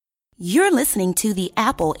You're listening to the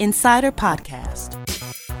Apple Insider Podcast.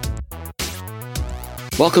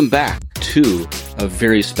 Welcome back to a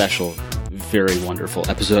very special, very wonderful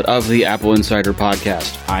episode of the Apple Insider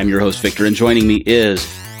Podcast. I'm your host, Victor, and joining me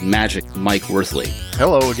is Magic Mike Worthley.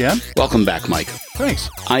 Hello again. Welcome back, Mike. Thanks.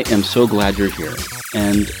 I am so glad you're here,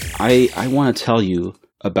 and I want to tell you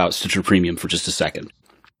about Stitcher Premium for just a second.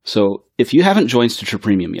 So, if you haven't joined Stitcher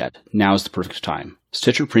Premium yet, now's the perfect time.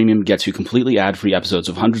 Stitcher Premium gets you completely ad-free episodes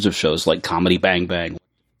of hundreds of shows like Comedy Bang Bang,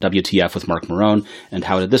 WTF with Mark Marone, and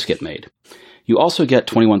How Did This Get Made? You also get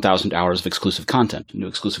 21,000 hours of exclusive content. New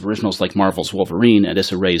exclusive originals like Marvel's Wolverine and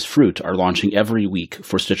Issa Rae's Fruit are launching every week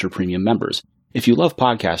for Stitcher Premium members. If you love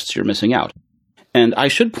podcasts, you're missing out. And I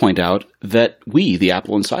should point out that we, the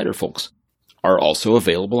Apple Insider folks, are also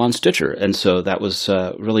available on Stitcher. And so that was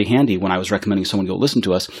really handy when I was recommending someone go listen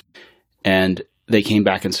to us. And they came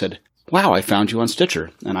back and said, wow, I found you on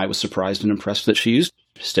Stitcher. And I was surprised and impressed that she used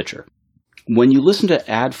Stitcher. When you listen to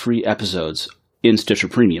ad-free episodes in Stitcher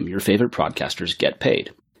Premium, your favorite podcasters get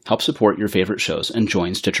paid. Help support your favorite shows and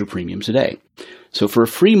join Stitcher Premium today. So for a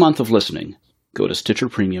free month of listening, go to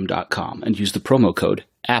StitcherPremium.com and use the promo code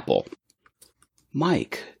APPLE.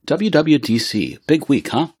 Mike, WWDC, big week,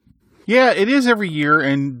 huh? Yeah, it is every year,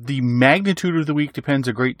 and the magnitude of the week depends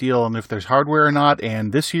a great deal on if there's hardware or not,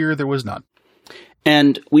 and this year there was none.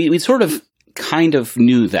 And we sort of kind of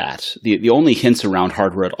knew that. The only hints around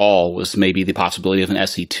hardware at all was maybe the possibility of an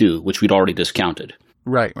SE2, which we'd already discounted.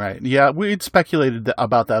 Right. Yeah, we'd speculated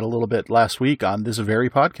about that a little bit last week on this very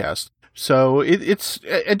podcast. So it's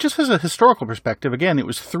just as a historical perspective, again, it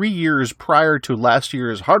was 3 years prior to last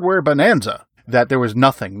year's hardware bonanza that there was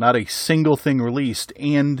nothing, not a single thing released.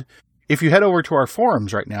 And if you head over to our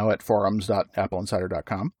forums right now at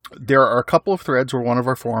forums.appleinsider.com, there are a couple of threads where one of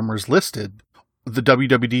our forumers listed the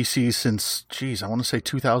WWDC since, I want to say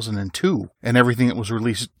 2002, and everything that was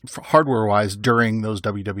released hardware-wise during those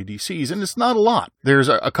WWDCs, and it's not a lot. There's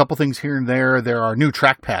a couple things here and there. There are new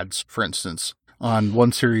trackpads, for instance, on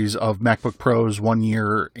one series of MacBook Pros 1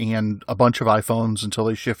 year, and a bunch of iPhones until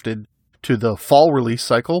they shifted to the fall release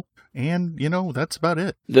cycle, and, that's about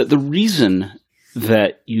it. The reason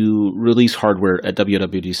that you release hardware at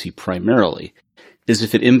WWDC primarily is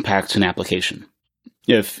if it impacts an application.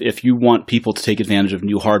 If you want people to take advantage of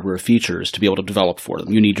new hardware features to be able to develop for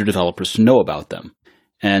them, you need your developers to know about them.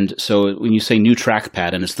 And so when you say new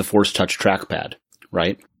trackpad and it's the Force Touch trackpad,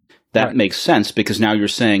 right? That makes sense because now you're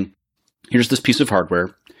saying, here's this piece of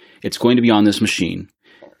hardware. It's going to be on this machine.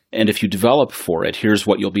 And if you develop for it, here's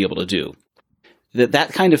what you'll be able to do.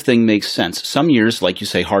 That kind of thing makes sense. Some years, like you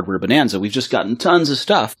say, hardware bonanza, we've just gotten tons of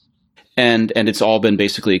stuff. And it's all been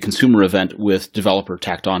basically a consumer event with developer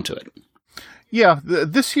tacked onto it. Yeah,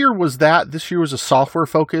 this year was that. This year was a software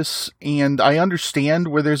focus, and I understand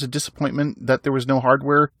where there's a disappointment that there was no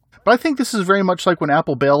hardware, but I think this is very much like when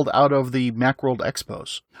Apple bailed out of the Macworld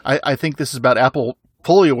Expos. I think this is about Apple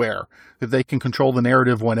fully aware that they can control the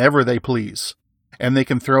narrative whenever they please, and they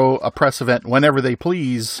can throw a press event whenever they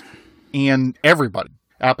please, and everybody,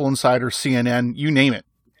 Apple Insider, CNN, you name it,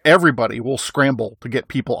 everybody will scramble to get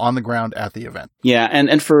people on the ground at the event. Yeah,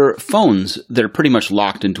 and for phones, they're pretty much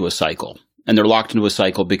locked into a cycle. And they're locked into a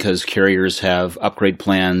cycle because carriers have upgrade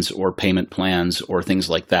plans or payment plans or things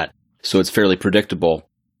like that. So it's fairly predictable.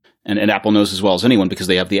 And Apple knows as well as anyone because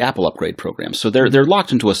they have the Apple upgrade program. So they're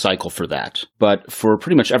locked into a cycle for that. But for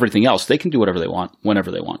pretty much everything else, they can do whatever they want, whenever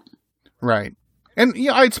they want. Right. And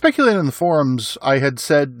I'd speculated in the forums, I had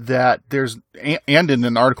said that there's, and in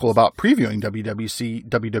an article about previewing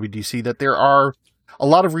WWDC, that there are a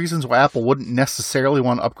lot of reasons why Apple wouldn't necessarily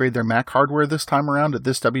want to upgrade their Mac hardware this time around at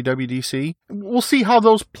this WWDC. We'll see how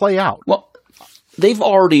those play out. Well, they've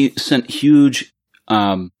already sent huge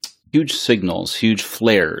signals, huge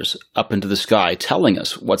flares up into the sky telling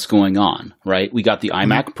us what's going on, right? We got the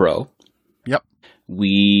iMac Pro. Yep.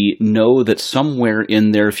 We know that somewhere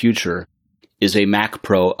in their future is a Mac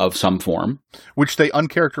Pro of some form. Which they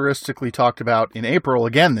uncharacteristically talked about in April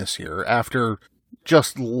again this year after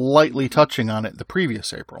just lightly touching on it the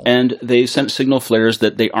previous April. And they sent signal flares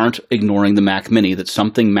that they aren't ignoring the Mac Mini, that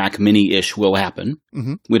something Mac Mini-ish will happen.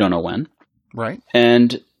 Mm-hmm. We don't know when. Right.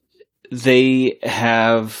 And they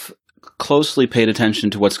have closely paid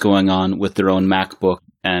attention to what's going on with their own MacBook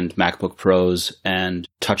and MacBook Pros and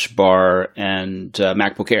Touch Bar and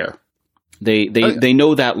MacBook Air. They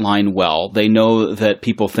know that line well. They know that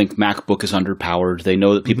people think MacBook is underpowered. They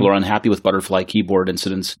know that people are unhappy with butterfly keyboard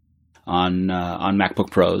incidents on MacBook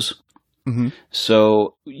Pros. Mm-hmm.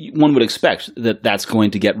 So one would expect that that's going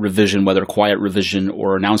to get revision, whether quiet revision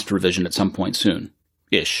or announced revision at some point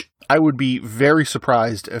soon-ish. I would be very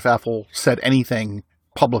surprised if Apple said anything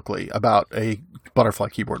publicly about a butterfly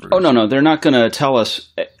keyboard reader. Oh, no. They're not going to tell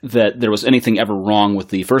us that there was anything ever wrong with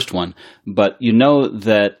the first one, but you know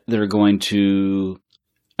that they're going to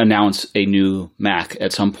announce a new Mac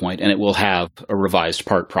at some point, and it will have a revised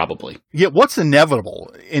part probably. Yeah, what's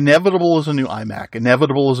inevitable? Inevitable is a new iMac.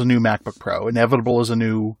 Inevitable is a new MacBook Pro. Inevitable is a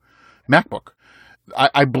new MacBook.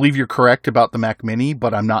 I believe you're correct about the Mac Mini,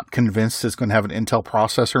 but I'm not convinced it's going to have an Intel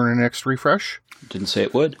processor in the next refresh. Didn't say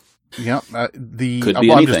it would. Yeah, Could be I'm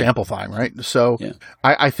anything. just amplifying, right? So Yeah.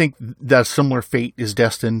 I think that a similar fate is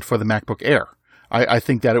destined for the MacBook Air. I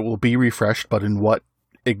think that it will be refreshed, but in what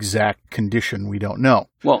exact condition, we don't know.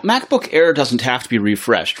 Well, MacBook Air doesn't have to be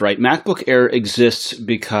refreshed, right? MacBook Air exists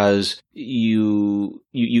because you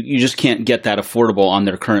just can't get that affordable on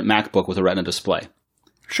their current MacBook with a Retina display.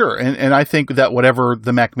 Sure, and I think that whatever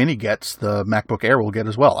the Mac Mini gets, the MacBook Air will get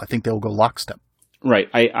as well. I think they'll go lockstep. Right.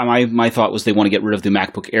 My thought was they want to get rid of the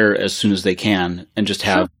MacBook Air as soon as they can and just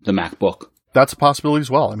have the MacBook. That's a possibility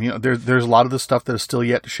as well. I mean, there's a lot of the stuff that is still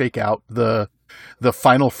yet to shake out. The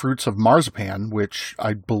final fruits of marzipan, which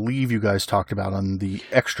I believe you guys talked about on the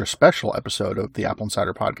extra special episode of the Apple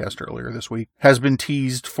Insider podcast earlier this week, has been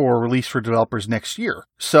teased for release for developers next year.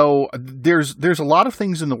 So there's a lot of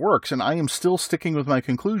things in the works, and I am still sticking with my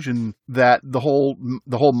conclusion that the whole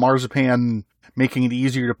marzipan making it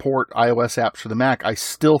easier to port iOS apps for the Mac, I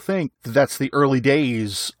still think that's the early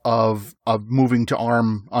days of moving to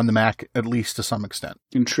ARM on the Mac, at least to some extent.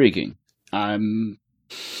 Intriguing.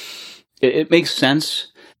 It makes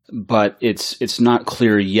sense, but it's not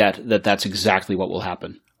clear yet that that's exactly what will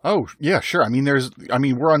happen. Oh, yeah, sure. I mean,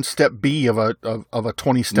 we're on step B of a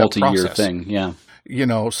 20-step multi-year process. thing, yeah. You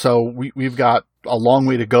know, so we've got a long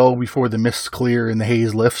way to go before the mists clear and the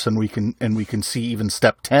haze lifts, and we can see even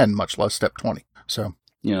step 10, much less step 20. So,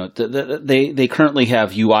 you know, they currently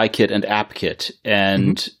have UIKit and AppKit,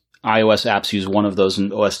 and iOS apps use one of those,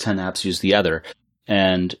 and OS X apps use the other.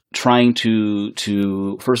 And trying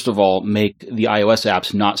to first of all make the iOS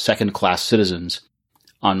apps not second-class citizens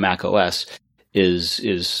on Mac OS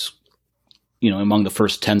is among the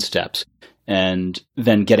first 10 steps, and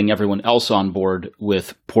then getting everyone else on board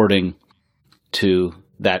with porting to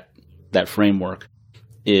that framework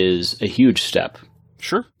is a huge step.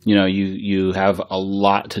 Sure. You know, you have a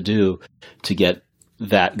lot to do to get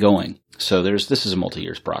that going. So this is a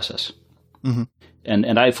multi-years process. Mm-hmm.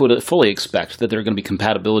 And I fully expect that there are going to be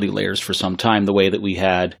compatibility layers for some time, the way that we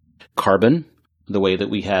had Carbon, the way that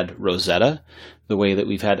we had Rosetta, the way that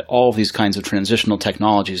we've had all of these kinds of transitional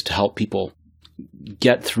technologies to help people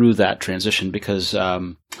get through that transition. Because,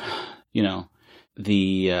 now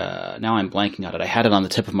I'm blanking on it. I had it on the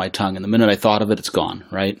tip of my tongue, and the minute I thought of it, it's gone,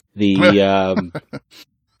 right?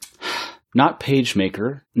 Not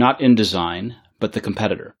PageMaker, not InDesign, but the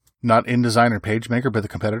competitor. Not InDesign or PageMaker, but the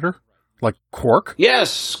competitor? Like Quark?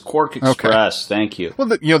 Yes, Quark Express. Okay. Thank you. Well,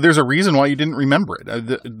 there's a reason why you didn't remember it.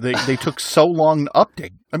 They took so long to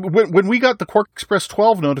update. I mean, when we got the Quark Express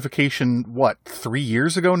 12 notification, 3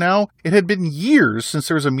 years ago now? It had been years since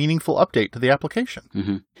there was a meaningful update to the application.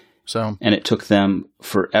 Mm-hmm. So, and it took them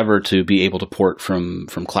forever to be able to port from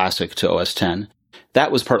Classic to OS X.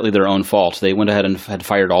 That was partly their own fault. They went ahead and had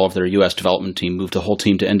fired all of their U.S. development team, moved the whole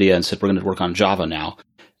team to India, and said, we're going to work on Java now,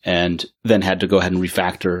 and then had to go ahead and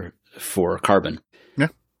refactor for Carbon. Yeah.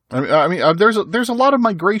 I mean, there's a lot of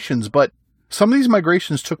migrations, but some of these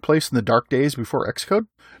migrations took place in the dark days before Xcode.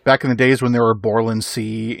 Back in the days when there were Borland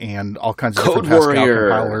C and all kinds of different Pascal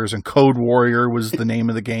compilers, and Code Warrior was the name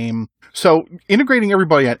of the game. So integrating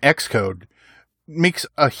everybody on Xcode makes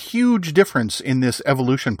a huge difference in this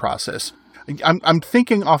evolution process. I'm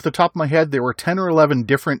thinking off the top of my head, there were 10 or 11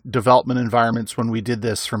 different development environments when we did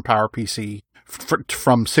this from PowerPC,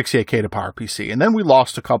 from 68K to PowerPC. And then we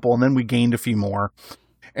lost a couple, and then we gained a few more.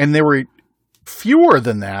 And there were fewer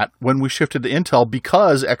than that when we shifted to Intel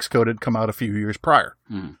because Xcode had come out a few years prior.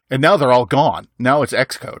 Mm. And now they're all gone. Now it's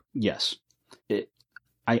Xcode. Yes.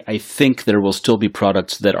 I think there will still be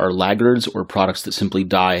products that are laggards or products that simply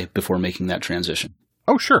die before making that transition.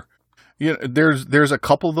 Oh, sure. You know, there's a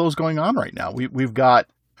couple of those going on right now. We've got,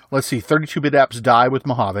 32-bit apps die with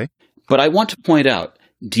Mojave. But I want to point out,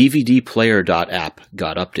 DVDplayer.app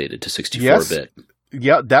got updated to 64-bit. Yes.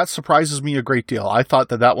 Yeah, that surprises me a great deal. I thought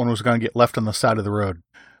that one was going to get left on the side of the road.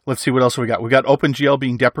 Let's see what else we got. We got OpenGL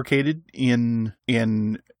being deprecated in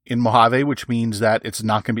Mojave, which means that it's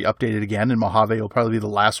not going to be updated again, and Mojave will probably be the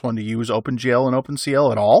last one to use OpenGL and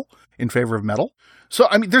OpenCL at all in favor of Metal. So,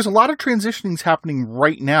 I mean, there's a lot of transitionings happening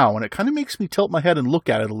right now, and it kind of makes me tilt my head and look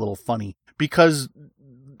at it a little funny, because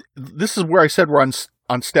this is where I said we're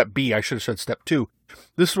on step B. I should have said step 2.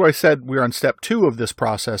 This is where I said we're on step 2 of this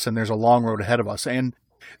process, and there's a long road ahead of us. And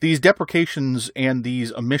these deprecations and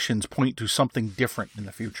these omissions point to something different in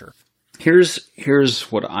the future. Here's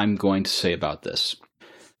what I'm going to say about this.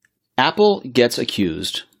 Apple gets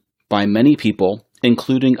accused by many people,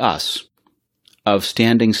 including us, of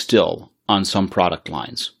standing still on some product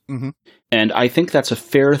lines. Mm-hmm. And I think that's a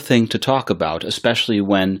fair thing to talk about, especially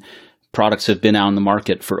when products have been out on the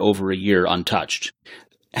market for over a year untouched.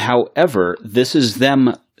 However, this is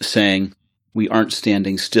them saying, we aren't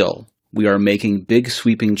standing still. We are making big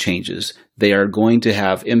sweeping changes. They are going to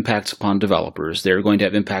have impacts upon developers. They're going to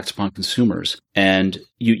have impacts upon consumers. And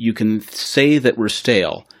you can say that we're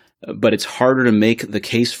stale, but it's harder to make the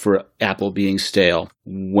case for Apple being stale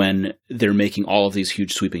when they're making all of these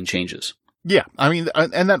huge sweeping changes. Yeah, I mean,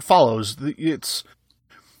 and that follows. It's,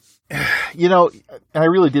 you know, I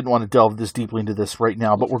really didn't want to delve this deeply into this right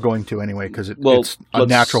now, but we're going to anyway because it's a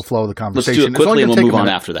natural flow of the conversation. Let's do it quickly and we'll move on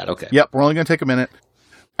after that. Okay. Yep, we're only going to take a minute.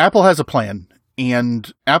 Apple has a plan,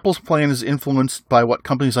 and Apple's plan is influenced by what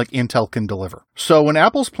companies like Intel can deliver. So when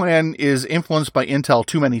Apple's plan is influenced by Intel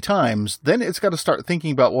too many times, then it's got to start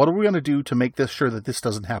thinking about what are we going to do to make this sure that this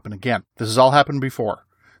doesn't happen again. This has all happened before.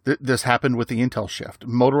 This happened with the Intel shift.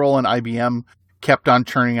 Motorola and IBM kept on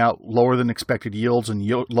churning out lower than expected yields and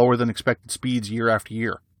lower than expected speeds year after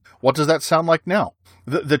year. What does that sound like now?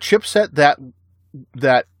 The chipset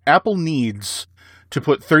that Apple needs to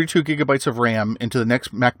put 32 gigabytes of RAM into the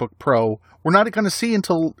next MacBook Pro, we're not going to see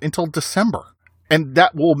until December. And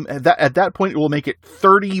at that point, it will make it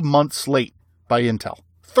 30 months late by Intel.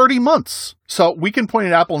 30 months. So we can point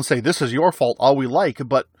at Apple and say, this is your fault, all we like,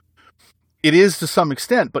 but it is to some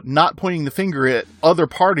extent, but not pointing the finger at other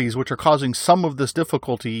parties which are causing some of this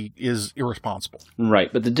difficulty is irresponsible.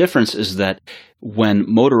 Right. But the difference is that when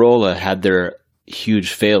Motorola had their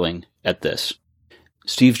huge failing at this,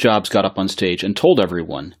 Steve Jobs got up on stage and told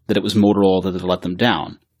everyone that it was Motorola that had let them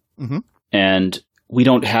down. Mm-hmm. And we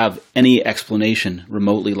don't have any explanation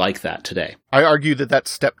remotely like that today. I argue that that's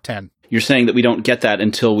step 10. You're saying that we don't get that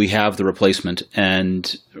until we have the replacement,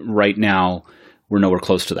 and right now we're nowhere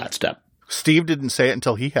close to that step. Steve didn't say it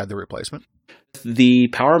until he had the replacement. The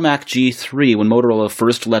Power Mac G3, when Motorola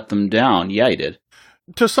first let them down, yeah, he did.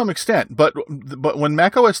 To some extent, but when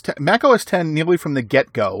Mac OS X nearly from the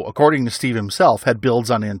get-go, according to Steve himself, had builds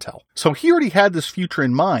on Intel. So he already had this future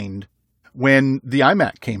in mind when the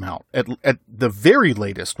iMac came out, at the very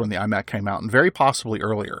latest when the iMac came out, and very possibly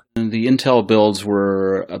earlier. And the Intel builds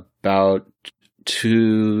were about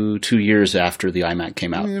two years after the iMac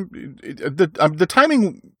came out. The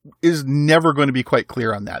timing is never going to be quite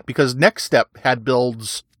clear on that, because Next Step had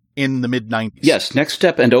builds in the mid-90s. Yes, Next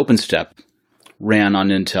Step and OpenStep ran on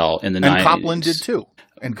Intel in the 90s. And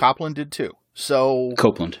Copland did too. So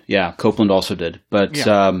Copeland, yeah. Copeland also did. But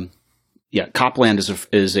Copland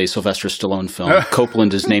is a Sylvester Stallone film.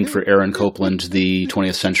 Copeland is named for Aaron Copland, the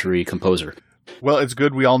 20th century composer. Well, it's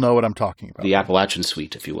good we all know what I'm talking about. The Appalachian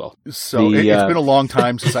Suite, if you will. So it's been a long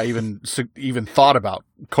time since I even thought about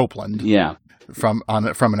Copeland. Yeah. From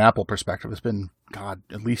an Apple perspective, it's been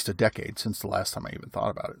at least a decade since the last time I even thought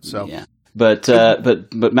about it. So yeah. But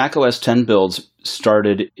Mac OS X builds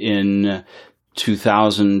started in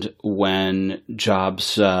 2000 when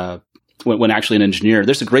Jobs when actually an engineer.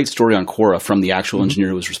 There's a great story on Quora from the actual engineer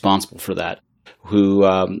who was responsible for that, who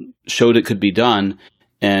showed it could be done.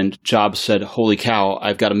 And Jobs said, "Holy cow!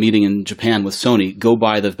 I've got a meeting in Japan with Sony. Go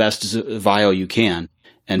buy the best VAIO you can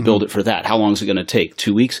and build it for that. How long is it going to take?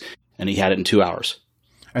 2 weeks?" And he had it in 2 hours.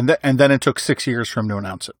 And then it took 6 years for him to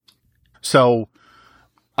announce it. So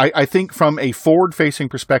I think from a forward-facing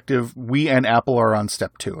perspective, we and Apple are on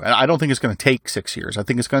step 2. And I don't think it's going to take 6 years. I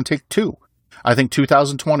think it's going to take 2. I think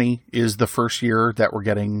 2020 is the first year that we're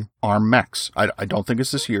getting ARM Macs. I don't think it's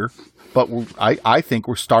this year, but I think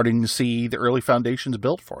we're starting to see the early foundations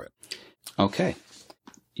built for it. Okay.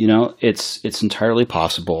 It's entirely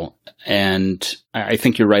possible. And I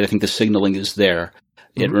think you're right. I think the signaling is there.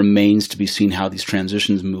 It remains to be seen how these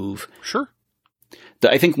transitions move. Sure.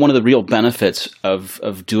 I think one of the real benefits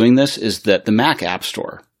of doing this is that the Mac App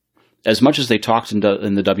Store, as much as they talked in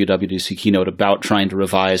the WWDC keynote about trying to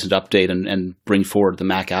revise and update and bring forward the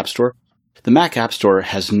Mac App Store, the Mac App Store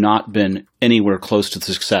has not been anywhere close to the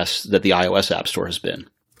success that the iOS App Store has been.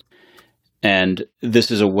 And this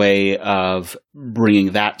is a way of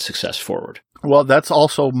bringing that success forward. Well, that's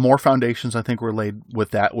also more foundations, I think, were laid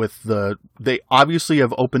with that. They obviously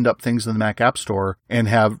have opened up things in the Mac App Store and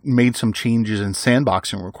have made some changes in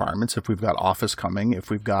sandboxing requirements. If we've got Office coming,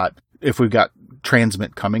 if we've got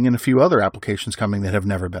Transmit coming, and a few other applications coming that have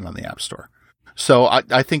never been on the App Store. So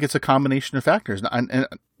I think it's a combination of factors.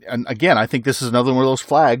 And again, I think this is another one of those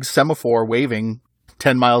flags, semaphore waving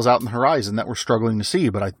 10 miles out in the horizon that we're struggling to see.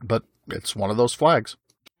 But it's one of those flags.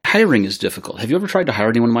 hiring is difficult. Have you ever tried to hire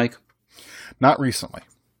anyone, Mike? Not recently.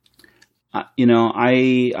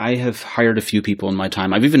 I have hired a few people in my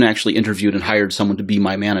time. I've even actually interviewed and hired someone to be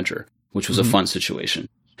my manager, which was a fun situation.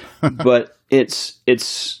 But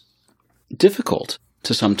it's difficult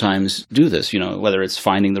to sometimes do this, whether it's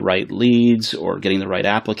finding the right leads or getting the right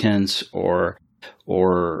applicants or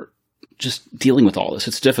just dealing with all this.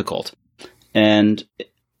 It's difficult. And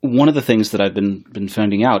one of the things that I've been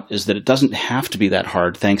finding out is that it doesn't have to be that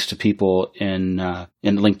hard thanks to people in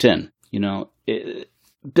LinkedIn.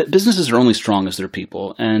 Businesses are only strong as their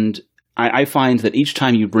people. And I find that each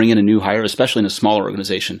time you bring in a new hire, especially in a smaller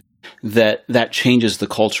organization, that changes the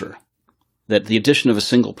culture, that the addition of a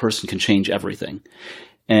single person can change everything.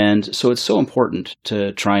 And so it's so important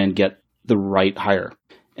to try and get the right hire.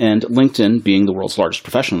 And LinkedIn, being the world's largest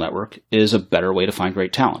professional network, is a better way to find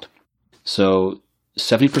great talent. So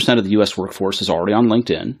 70% of the U.S. workforce is already on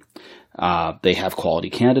LinkedIn. They have quality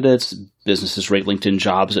candidates. Businesses rate LinkedIn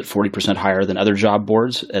jobs at 40% higher than other job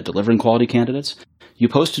boards at delivering quality candidates. You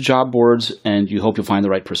post to job boards and you hope you'll find the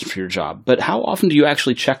right person for your job. But how often do you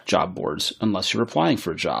actually check job boards unless you're applying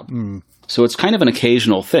for a job? So it's kind of an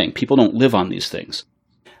occasional thing. People don't live on these things.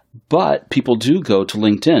 But people do go to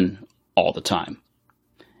LinkedIn all the time.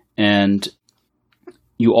 And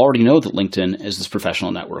you already know that LinkedIn is this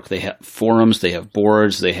professional network. They have forums, they have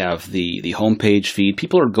boards, they have the homepage feed.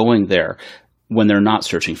 People are going there when they're not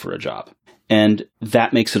searching for a job. And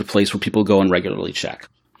that makes it a place where people go and regularly check.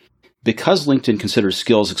 Because LinkedIn considers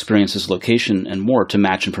skills, experiences, location, and more to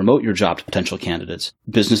match and promote your job to potential candidates,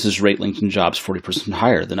 businesses rate LinkedIn jobs 40%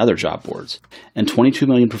 higher than other job boards. And 22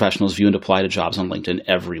 million professionals view and apply to jobs on LinkedIn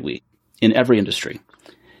every week, in every industry.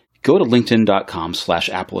 Go to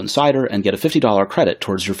linkedin.com/Apple Insider and get a $50 credit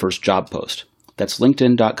towards your first job post. That's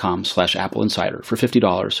linkedin.com/Apple Insider for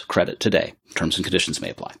 $50 credit today. Terms and conditions may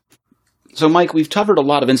apply. So, Mike, we've covered a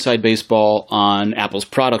lot of inside baseball on Apple's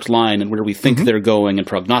product line and where we think they're going and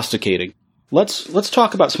prognosticating. Let's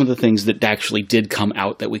talk about some of the things that actually did come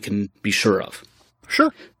out that we can be sure of.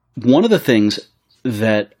 Sure. One of the things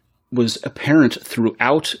that was apparent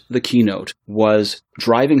throughout the keynote was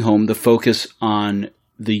driving home the focus on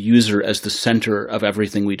the user as the center of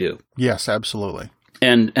everything we do. Yes, absolutely.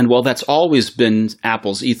 And while that's always been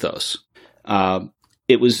Apple's ethos,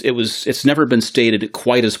 it's never been stated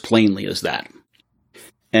quite as plainly as that.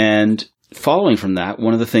 And following from that,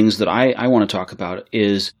 one of the things that I want to talk about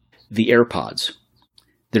is the AirPods.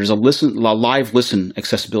 There's a live listen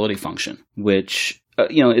accessibility function, which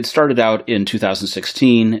it started out in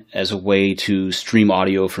 2016 as a way to stream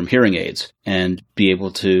audio from hearing aids and be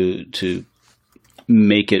able to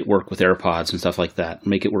make it work with AirPods and stuff like that,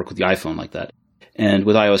 make it work with the iPhone like that. And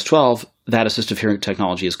with iOS 12, that assistive hearing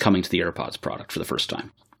technology is coming to the AirPods product for the first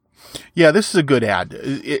time. Yeah, this is a good ad.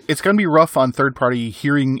 It's going to be rough on third-party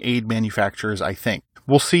hearing aid manufacturers, I think.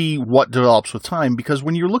 We'll see what develops with time, because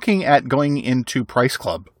when you're looking at going into Price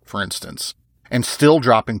Club, for instance, and still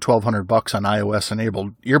dropping $1,200 on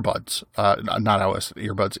iOS-enabled earbuds, not iOS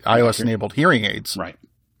earbuds, iOS-enabled hearing aids. Right.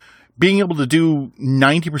 Being able to do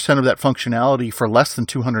 90% of that functionality for less than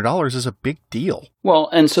 $200 is a big deal. Well,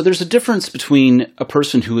 and so there's a difference between a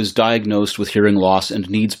person who is diagnosed with hearing loss and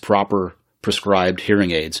needs proper prescribed hearing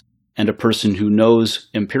aids and a person who knows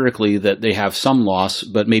empirically that they have some loss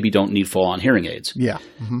but maybe don't need full-on hearing aids. Yeah.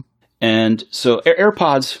 Mm-hmm. And so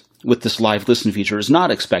AirPods with this live listen feature is not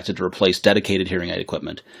expected to replace dedicated hearing aid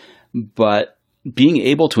equipment, but being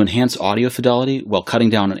able to enhance audio fidelity while cutting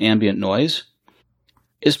down on ambient noise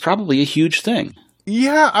is probably a huge thing.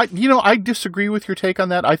 Yeah, I disagree with your take on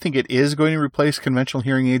that. I think it is going to replace conventional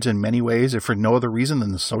hearing aids in many ways, if for no other reason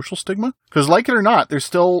than the social stigma. Because like it or not, there's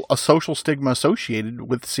still a social stigma associated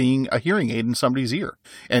with seeing a hearing aid in somebody's ear.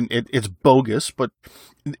 And it's bogus, but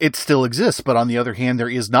it still exists. But on the other hand, there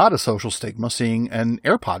is not a social stigma seeing an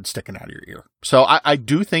AirPod sticking out of your ear. So I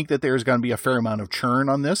do think that there's going to be a fair amount of churn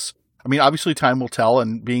on this. I mean, obviously time will tell,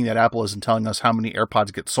 and being that Apple isn't telling us how many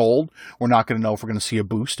AirPods get sold, we're not going to know if we're going to see a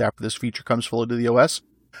boost after this feature comes fully to the OS.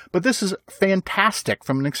 But this is fantastic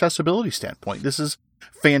from an accessibility standpoint. This is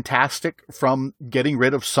fantastic from getting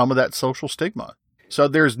rid of some of that social stigma. So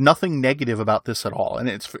there's nothing negative about this at all, and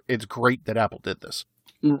it's great that Apple did this.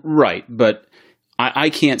 Right, but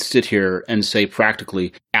I can't sit here and say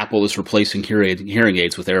practically Apple is replacing hearing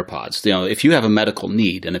aids with AirPods. If you have a medical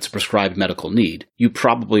need and it's a prescribed medical need, you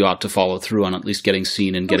probably ought to follow through on at least getting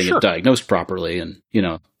seen and getting it diagnosed properly. And,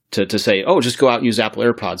 to say, just go out and use Apple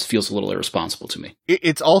AirPods feels a little irresponsible to me.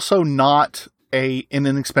 It's also not an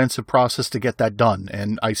inexpensive process to get that done.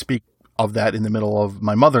 And I speak of that in the middle of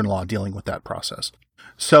my mother-in-law dealing with that process.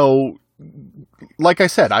 So like I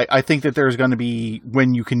said, I think that there's going to be,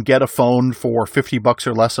 when you can get a phone for $50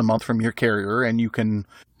 or less a month from your carrier, and you can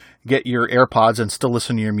get your AirPods and still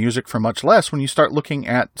listen to your music for much less, when you start looking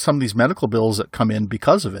at some of these medical bills that come in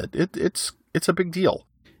because of it, it's a big deal.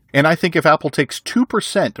 And I think if Apple takes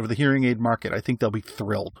 2% of the hearing aid market, I think they'll be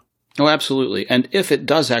thrilled. Oh, absolutely. And if it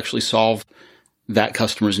does actually solve that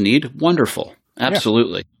customer's need, wonderful.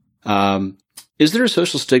 Absolutely. Yeah. Is there a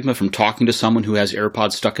social stigma from talking to someone who has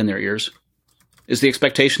AirPods stuck in their ears? Is the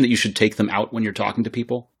expectation that you should take them out when you're talking to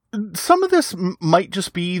people? Some of this might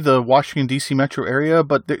just be the Washington, D.C. metro area,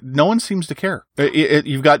 but no one seems to care.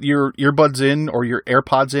 You've got your earbuds in or your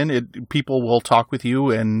AirPods in. People will talk with you,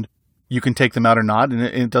 and you can take them out or not. And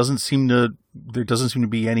there doesn't seem to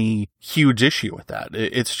be any huge issue with that.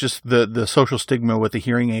 It's just the social stigma with the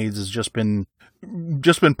hearing aids has just been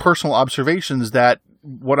personal observations that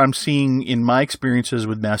what I'm seeing in my experiences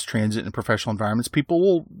with mass transit and professional environments, people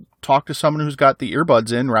will talk to someone who's got the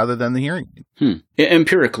earbuds in rather than the hearing aid.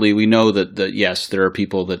 Empirically, we know that yes, there are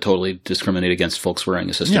people that totally discriminate against folks wearing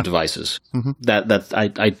assistive devices.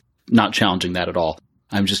 Mm-hmm. I'm not challenging that at all.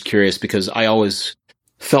 I'm just curious because I always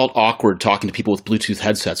felt awkward talking to people with Bluetooth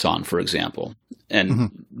headsets on, for example.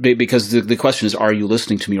 And because the question is, are you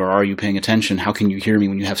listening to me or are you paying attention? How can you hear me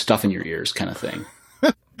when you have stuff in your ears, kind of thing?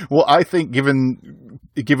 Well, I think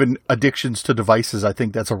given addictions to devices, I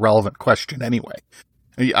think that's a relevant question anyway.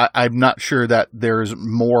 I'm not sure that there's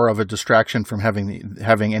more of a distraction from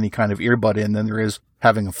having any kind of earbud in than there is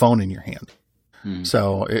having a phone in your hand.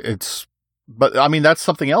 So but I mean, that's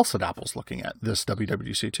something else that Apple's looking at, this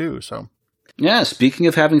WWDC too. So. Yeah, speaking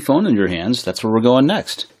of having phone in your hands, that's where we're going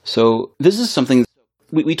next. So this is something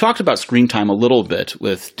we talked about ScreenTime a little bit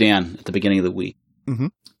with Dan at the beginning of the week. Mm-hmm.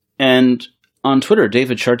 And on Twitter,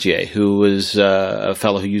 David Chartier, who was a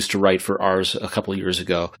fellow who used to write for ours a couple of years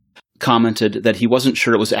ago, commented that he wasn't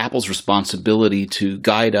sure it was Apple's responsibility to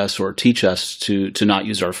guide us or teach us to not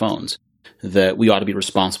use our phones, that we ought to be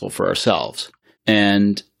responsible for ourselves.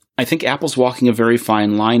 And I think Apple's walking a very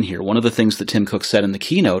fine line here. One of the things that Tim Cook said in the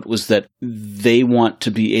keynote was that they want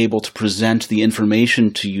to be able to present the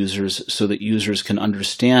information to users so that users can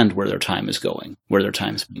understand where their time is going, where their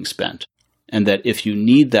time is being spent. And that if you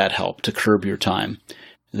need that help to curb your time,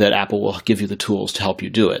 that Apple will give you the tools to help you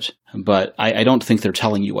do it. But I don't think they're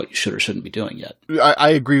telling you what you should or shouldn't be doing yet. I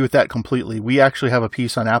agree with that completely. We actually have a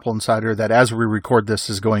piece on Apple Insider that, as we record this,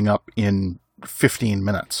 is going up in 15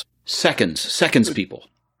 minutes. Seconds, people.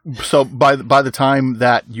 So by the time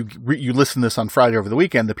that you listen to this on Friday over the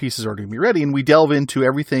weekend, the piece is already going to be ready, and we delve into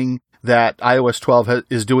everything that iOS 12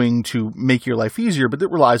 is doing to make your life easier, but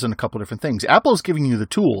it relies on a couple different things. Apple is giving you the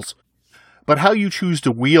tools, but how you choose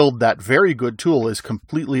to wield that very good tool is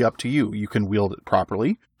completely up to you. You can wield it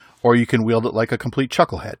properly, or you can wield it like a complete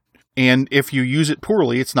chucklehead. And if you use it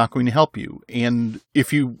poorly, it's not going to help you. And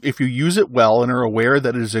if you use it well and are aware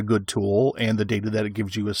that it is a good tool and the data that it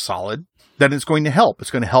gives you is solid, then it's going to help. It's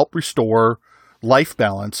going to help restore life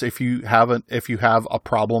balance if you have a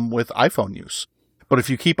problem with iPhone use. But if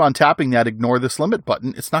you keep on tapping that ignore this limit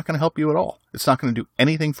button, it's not going to help you at all. It's not going to do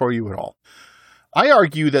anything for you at all. I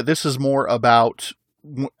argue that this is more about,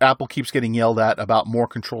 Apple keeps getting yelled at about more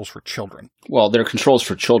controls for children. Well, their controls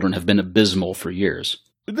for children have been abysmal for years.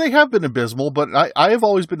 They have been abysmal, but I have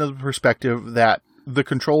always been of the perspective that the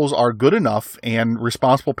controls are good enough and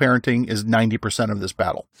responsible parenting is 90% of this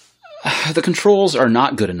battle. The controls are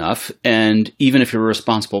not good enough, and even if you're a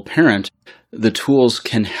responsible parent, the tools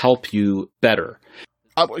can help you better.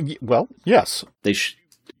 Well, yes.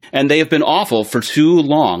 And they have been awful for too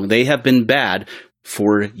long. They have been bad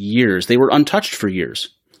for years. They were untouched for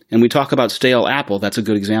years. And we talk about stale Apple. That's a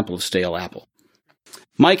good example of stale Apple.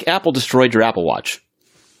 Mike, Apple destroyed your Apple Watch.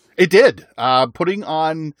 It did.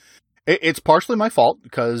 It's partially my fault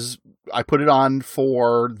because I put it on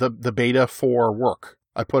for the beta for work.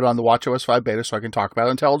 I put on the watchOS 5 beta so I can talk about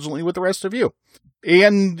it intelligently with the rest of you.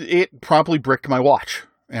 And it promptly bricked my watch.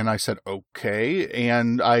 And I said, okay.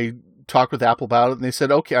 And I talked with Apple about it, and they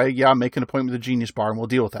said, okay, yeah, make an appointment with the Genius Bar, and we'll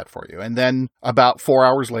deal with that for you. And then about 4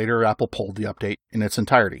 hours later, Apple pulled the update in its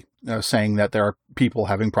entirety, saying that there are people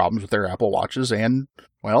having problems with their Apple Watches, and,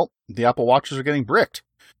 well, the Apple Watches are getting bricked.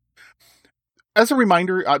 As a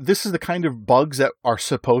reminder, this is the kind of bugs that are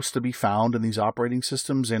supposed to be found in these operating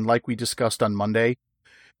systems, and like we discussed on Monday,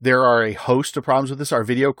 there are a host of problems with this. Our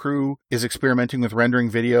video crew is experimenting with rendering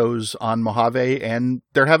videos on Mojave, and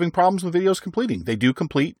they're having problems with videos completing. They do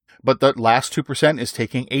complete, but the last 2% is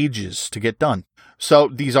taking ages to get done. So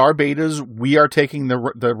these are betas. We are taking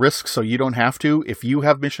the risk so you don't have to. If you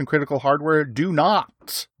have mission-critical hardware, do not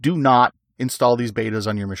install these betas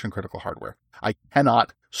on your mission-critical hardware. I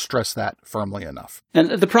cannot stress that firmly enough. And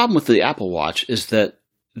the problem with the Apple Watch is that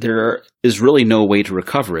there is really no way to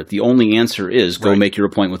recover it. The only answer is go make your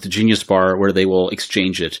appointment with the Genius Bar where they will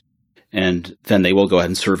exchange it, and then they will go ahead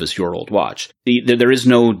and service your old watch. There is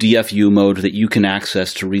no DFU mode that you can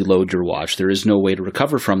access to reload your watch. There is no way to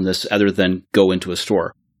recover from this other than go into a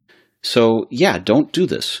store. So, yeah, don't do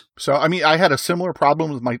this. So, I mean, I had a similar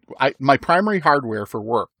problem with my primary hardware for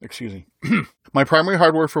work. Excuse me. My primary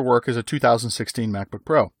hardware for work is a 2016 MacBook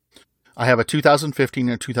Pro. I have a 2015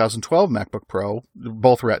 and a 2012 MacBook Pro,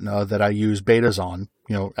 both Retina, that I use betas on,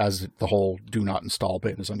 as the whole do not install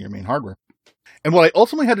betas on your main hardware. And what I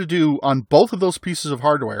ultimately had to do on both of those pieces of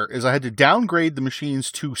hardware is I had to downgrade the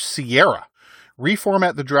machines to Sierra,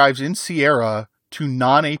 reformat the drives in Sierra to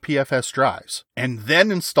non-APFS drives, and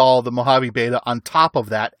then install the Mojave Beta on top of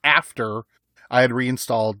that after I had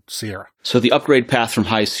reinstalled Sierra. So the upgrade path from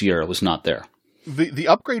High Sierra was not there. The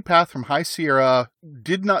upgrade path from High Sierra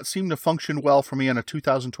did not seem to function well for me on a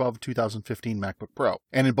 2012 and 2015 MacBook Pro.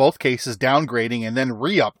 And in both cases, downgrading and then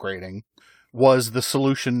re-upgrading was the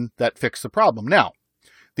solution that fixed the problem. Now,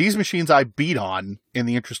 these machines I beat on in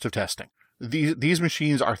the interest of testing. These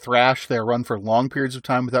machines are thrashed. They're run for long periods of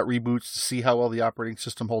time without reboots to see how well the operating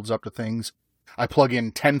system holds up to things. I plug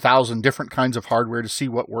in 10,000 different kinds of hardware to see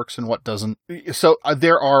what works and what doesn't. So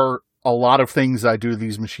there are a lot of things I do to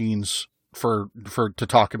these machines to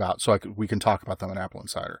talk about, so we can talk about them on Apple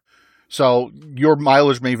Insider. So your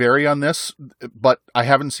mileage may vary on this, but I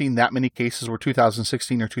haven't seen that many cases where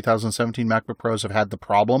 2016 or 2017 MacBook Pros have had the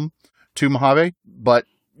problem to Mojave, but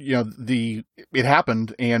it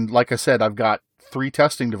happened. And like I said, I've got 3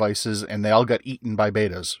 testing devices and they all got eaten by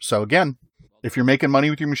betas. So again, if you're making money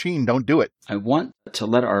with your machine, don't do it. I want to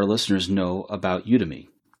let our listeners know about Udemy.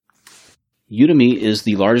 Udemy is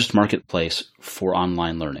the largest marketplace for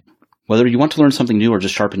online learning. Whether you want to learn something new or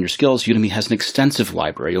just sharpen your skills, Udemy has an extensive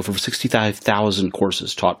library, over 65,000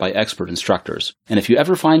 courses taught by expert instructors. And if you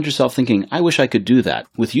ever find yourself thinking, I wish I could do that,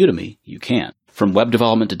 with Udemy, you can. From web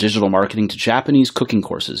development to digital marketing to Japanese cooking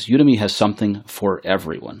courses, Udemy has something for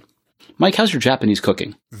everyone. Mike, how's your Japanese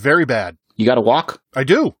cooking? Very bad. You got to walk? I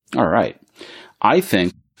do. All right. I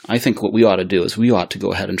think what we ought to do is we ought to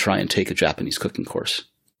go ahead and try and take a Japanese cooking course.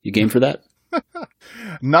 You game for that?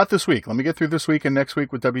 Not this week. Let me get through this week and next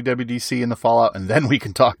week with WWDC and the fallout, and then we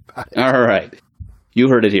can talk about it. All right. You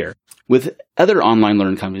heard it here. With other online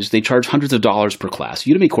learning companies, they charge hundreds of dollars per class.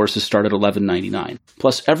 Udemy courses start at $11.99.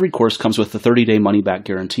 Plus, every course comes with a 30-day money-back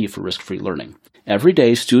guarantee for risk-free learning. Every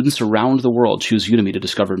day, students around the world choose Udemy to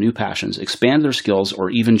discover new passions, expand their skills, or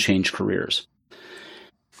even change careers.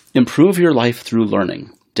 Improve your life through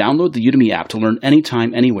learning. Download the Udemy app to learn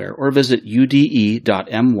anytime, anywhere, or visit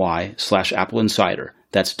ude.my/Apple Insider.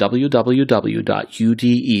 That's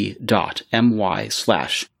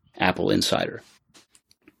www.ude.my/Apple Insider.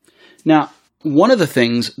 Now, one of the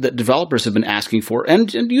things that developers have been asking for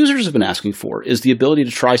and users have been asking for is the ability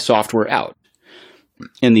to try software out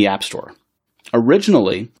in the App Store.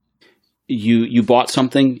 Originally, you bought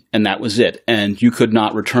something and that was it, and you could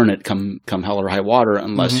not return it come hell or high water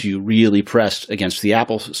unless you really pressed against the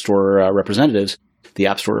Apple Store representatives, the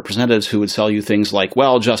App Store representatives, who would sell you things like,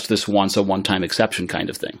 well, just this once, a one-time exception kind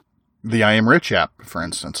of thing. The I Am Rich app, for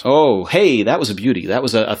instance. Oh, hey, that was a beauty. That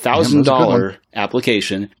was a $1,000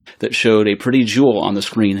 application that showed a pretty jewel on the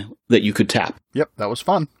screen that you could tap. Yep, that was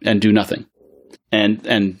fun. And do nothing.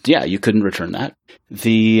 And yeah, you couldn't return that.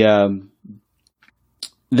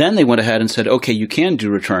 Then they went ahead and said, okay, you can do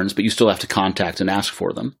returns, but you still have to contact and ask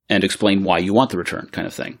for them and explain why you want the return kind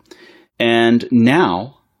of thing. And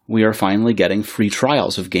now we are finally getting free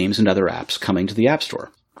trials of games and other apps coming to the App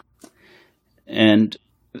Store. And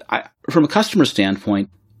from a customer standpoint,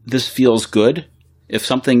 this feels good. If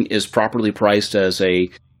something is properly priced as a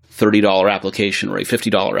 $30 application or a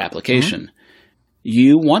 $50 application,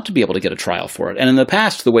 you want to be able to get a trial for it. And in the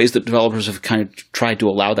past, the ways that developers have kind of tried to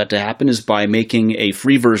allow that to happen is by making a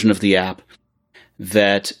free version of the app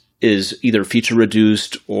that is either feature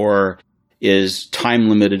reduced or is time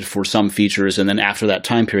limited for some features. And then after that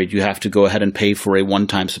time period, you have to go ahead and pay for a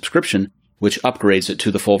one-time subscription, which upgrades it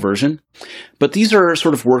to the full version. But these are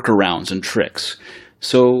sort of workarounds and tricks.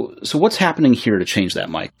 So what's happening here to change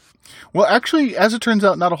that, Mike? Well, actually, as it turns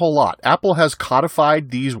out, not a whole lot. Apple has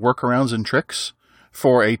codified these workarounds and tricks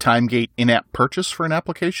for a time-gate in-app purchase for an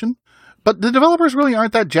application. But the developers really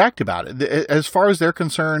aren't that jacked about it. As far as they're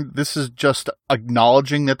concerned, this is just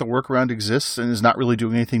acknowledging that the workaround exists and is not really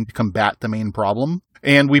doing anything to combat the main problem.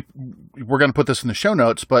 And we're going to put this in the show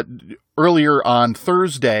notes, but earlier on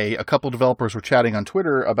Thursday, a couple developers were chatting on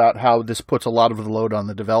Twitter about how this puts a lot of the load on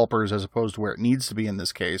the developers as opposed to where it needs to be in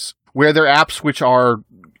this case, where their apps, which are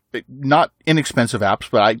not inexpensive apps,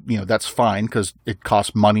 but that's fine because it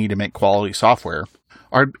costs money to make quality software,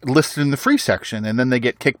 are listed in the free section. And then they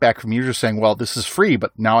get kickback from users saying, well, this is free,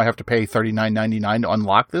 but now I have to pay $39.99 to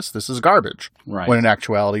unlock this. This is garbage. Right. When in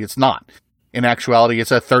actuality, it's not. In actuality,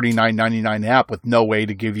 it's a $39.99 app with no way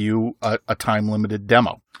to give you a time-limited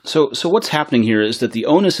demo. So what's happening here is that the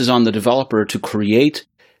onus is on the developer to create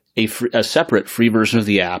a separate free version of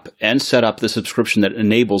the app and set up the subscription that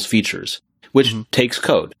enables features, which takes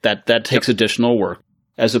code. That takes additional work,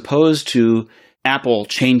 as opposed to Apple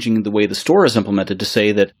changing the way the store is implemented to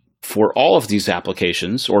say that for all of these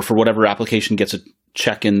applications, or for whatever application gets a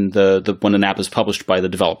check in the when an app is published by the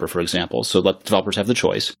developer, for example, so let the developers have the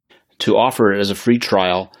choice to offer it as a free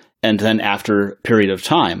trial. And then after a period of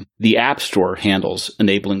time, the App Store handles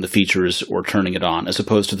enabling the features or turning it on, as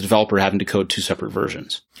opposed to the developer having to code two separate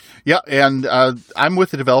versions. Yeah, and I'm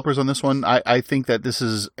with the developers on this one. I think that this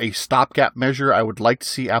is a stopgap measure. I would like to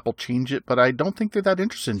see Apple change it, but I don't think they're that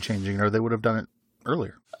interested in changing it, or they would have done it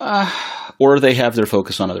earlier. Or they have their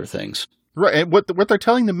focus on other things. Right, and what they're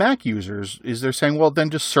telling the Mac users is they're saying, well,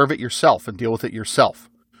 then just serve it yourself and deal with it yourself.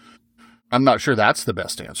 I'm not sure that's the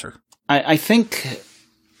best answer. I think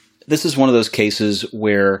this is one of those cases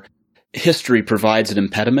where history provides an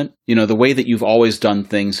impediment. The way that you've always done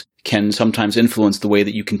things can sometimes influence the way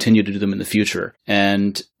that you continue to do them in the future.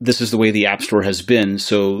 And this is the way the App Store has been.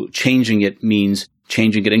 So changing it means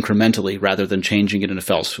changing it incrementally rather than changing it in a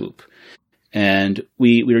fell swoop. And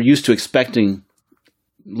we are used to expecting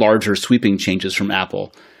larger sweeping changes from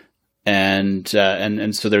Apple. And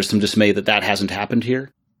so there's some dismay that hasn't happened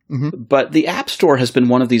here. Mm-hmm. But the App Store has been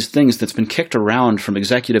one of these things that's been kicked around from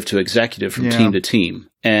executive to executive, from team to team.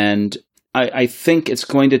 And I think it's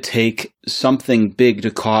going to take something big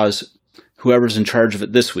to cause whoever's in charge of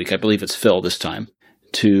it this week, I believe it's Phil this time,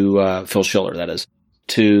 Phil Schiller, that is,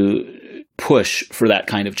 to push for that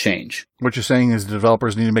kind of change. What you're saying is the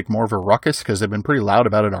developers need to make more of a ruckus because they've been pretty loud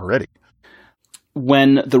about it already.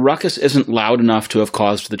 When the ruckus isn't loud enough to have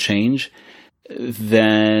caused the change,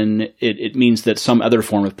 then it means that some other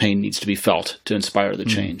form of pain needs to be felt to inspire the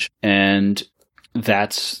change. And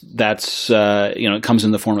that's it comes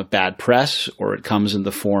in the form of bad press, or it comes in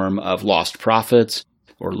the form of lost profits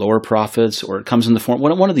or lower profits, or it comes in the form,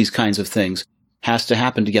 one of these kinds of things has to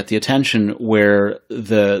happen to get the attention where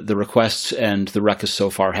the requests and the ruckus so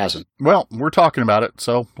far hasn't. Well, we're talking about it,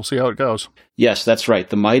 so we'll see how it goes. Yes, that's right.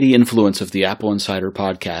 The mighty influence of the Apple Insider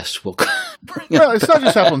podcast will bring Well, it's not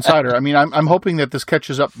just Apple Insider. I mean, I'm hoping that this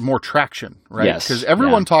catches up more traction, right? Yes. Because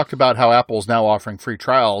everyone talked about how Apple's now offering free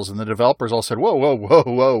trials, and the developers all said,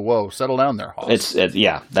 whoa, settle down there, Hoss.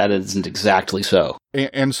 That isn't exactly so.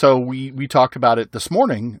 And so we talked about it this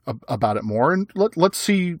morning, about it more, and let's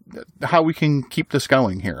see how we can keep this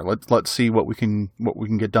going here. Let's see what we can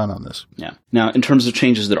get done on this. Yeah. Now, in terms of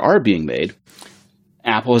changes that are being made,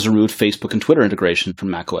 Apple has removed Facebook and Twitter integration from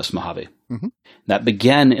macOS Mojave. Mm-hmm. That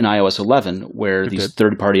began in iOS 11, where these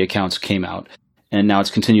third-party accounts came out, and now it's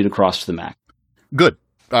continued across to the Mac. Good.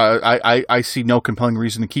 I see no compelling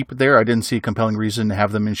reason to keep it there. I didn't see a compelling reason to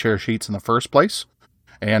have them in share sheets in the first place.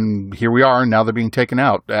 And here we are, now they're being taken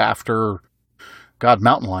out after,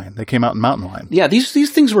 Mountain Lion. They came out in Mountain Lion. Yeah, these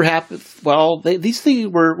things were these things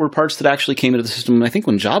were parts that actually came into the system, I think,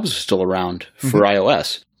 when Jobs was still around for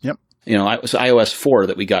iOS. Yep. It was iOS 4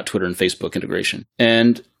 that we got Twitter and Facebook integration.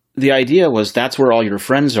 And the idea was that's where all your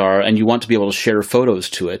friends are, and you want to be able to share photos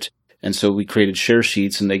to it. And so we created share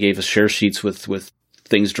sheets, and they gave us share sheets with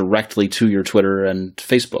things directly to your Twitter and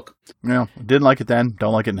Facebook. Yeah, didn't like it then,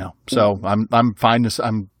 don't like it now. So I'm fine.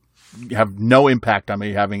 Have no impact on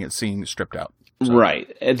me having it stripped out. So.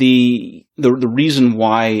 Right. The reason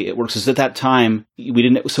why it works is at that time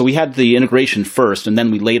we had the integration first, and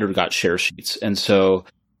then we later got share sheets, and so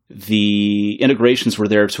the integrations were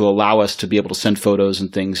there to allow us to be able to send photos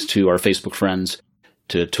and things to our Facebook friends,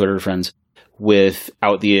 to Twitter friends,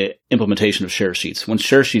 without the implementation of share sheets. When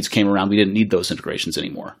share sheets came around, we didn't need those integrations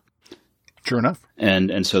anymore. Sure enough.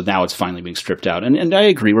 And so now it's finally being stripped out. And I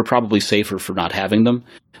agree, we're probably safer for not having them.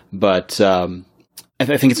 But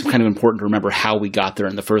I think it's kind of important to remember how we got there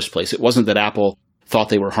in the first place. It wasn't that Apple thought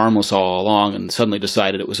they were harmless all along and suddenly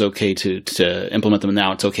decided it was okay to implement them, and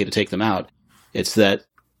now it's okay to take them out. It's that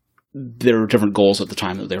there were different goals at the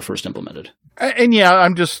time that they were first implemented. And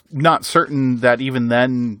I'm just not certain that even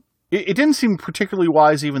then, it didn't seem particularly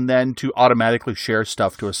wise even then to automatically share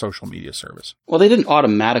stuff to a social media service. Well, they didn't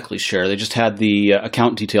automatically share. They just had the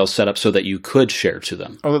account details set up so that you could share to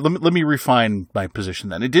them. Oh, let me refine my position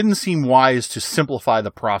then. It didn't seem wise to simplify the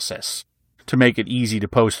process to make it easy to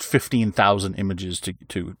post 15,000 images to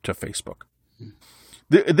Facebook.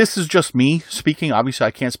 This is just me speaking. Obviously,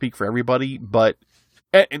 I can't speak for everybody, but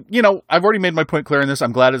You know, I've already made my point clear in this.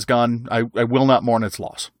 I'm glad it's gone. I will not mourn its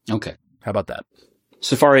loss. Okay. How about that?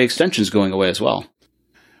 Safari extension's going away as well.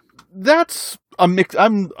 That's a mix.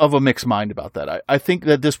 I'm of a mixed mind about that. I think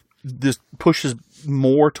that this pushes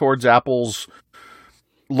more towards Apple's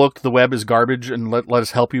look, the web is garbage and let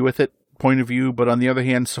us help you with it point of view. But on the other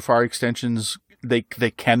hand, Safari extensions, they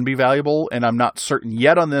can be valuable. And I'm not certain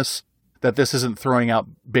yet on this that this isn't throwing out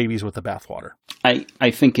babies with the bathwater.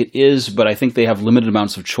 I think it is, but I think they have limited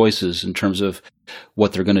amounts of choices in terms of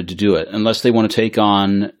what they're going to do it, unless they want to take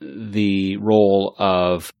on the role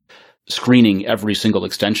of screening every single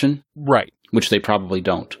extension. Right. Which they probably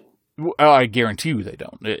don't. I guarantee you they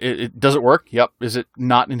don't. Does it work? Yep. Is it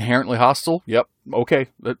not inherently hostile? Yep. Okay.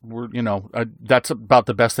 That's about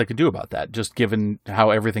the best they could do about that, just given how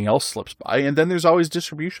everything else slips by. And then there's always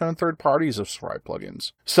distribution on third parties of Safari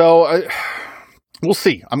plugins. So we'll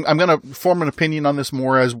see. I'm going to form an opinion on this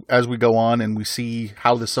more as we go on and we see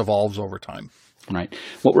how this evolves over time. Right.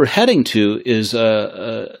 What we're heading to is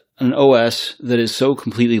an OS that is so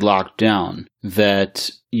completely locked down that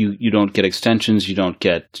you don't get extensions, you don't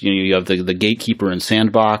get, you have the gatekeeper and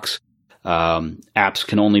sandbox. Apps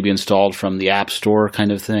can only be installed from the App Store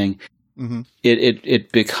kind of thing. Mm-hmm.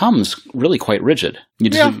 It becomes really quite rigid.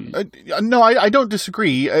 No, I don't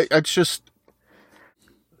disagree. It's just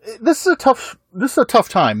this is a tough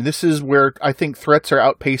time. This is where I think threats are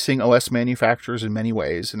outpacing OS manufacturers in many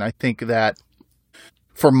ways, and I think that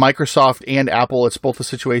for Microsoft and Apple, it's both a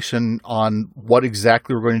situation on what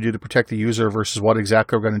exactly we're going to do to protect the user versus what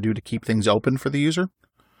exactly we're going to do to keep things open for the user.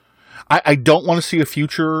 I don't want to see a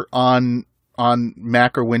future on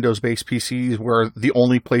Mac or Windows-based PCs where the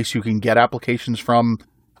only place you can get applications from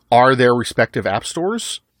are their respective app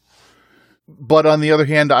stores. But on the other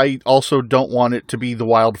hand, I also don't want it to be the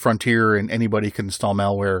wild frontier and anybody can install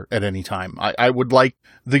malware at any time. I would like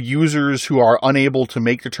the users who are unable to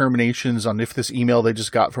make determinations on if this email they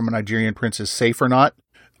just got from a Nigerian prince is safe or not.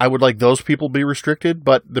 I would like those people be restricted,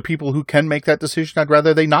 but the people who can make that decision, I'd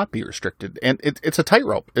rather they not be restricted. And it's a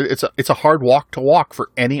tightrope. It's a hard walk to walk for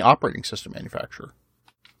any operating system manufacturer.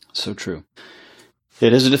 So true.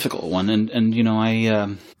 It is a difficult one, and you know,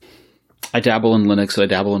 I dabble in Linux, I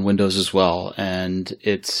dabble in Windows as well, and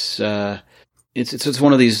it's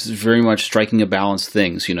one of these very much striking a balance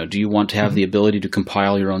things. You know, do you want to have the ability to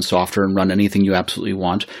compile your own software and run anything you absolutely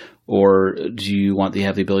want, or do you want to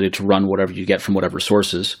have the ability to run whatever you get from whatever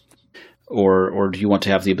sources, or do you want to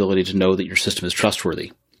have the ability to know that your system is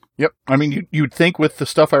trustworthy? Yep. I mean, you'd think with the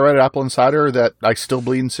stuff I read at Apple Insider that I still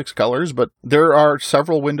bleed in 6 colors, but there are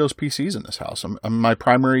several Windows PCs in this house. My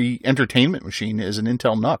primary entertainment machine is an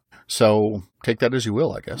Intel NUC, so take that as you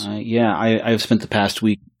will, I guess. I've spent the past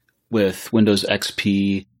week with Windows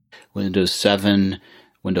XP, Windows 7,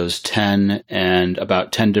 Windows 10, and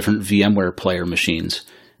about 10 different VMware player machines.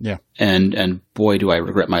 Yeah. And boy, do I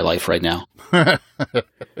regret my life right now.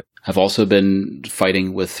 I've also been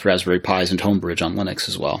fighting with Raspberry Pis and Homebridge on Linux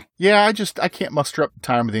as well. Yeah, I can't muster up the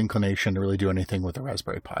time or the inclination to really do anything with the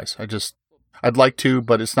Raspberry Pis. I'd like to,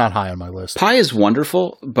 but it's not high on my list. Pi is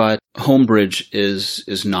wonderful, but Homebridge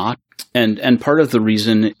is not. And part of the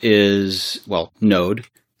reason is, well,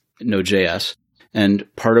 Node.js.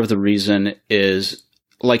 And part of the reason is,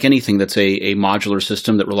 like anything that's a modular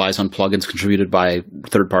system that relies on plugins contributed by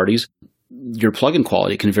third parties, your plugin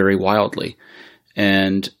quality can vary wildly.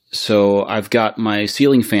 And so I've got my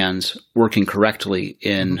ceiling fans working correctly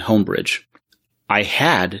in Homebridge. I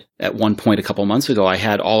had, at one point a couple months ago, I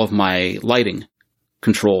had all of my lighting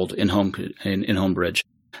controlled in Homebridge.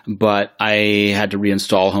 But I had to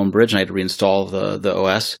reinstall Homebridge and I had to reinstall the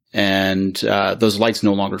OS, and those lights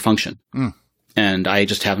no longer function. And I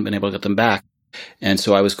just haven't been able to get them back. And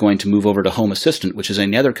so I was going to move over to Home Assistant, which is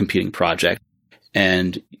another competing project,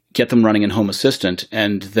 and get them running in Home Assistant,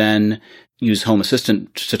 and then use Home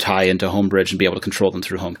Assistant to tie into Homebridge and be able to control them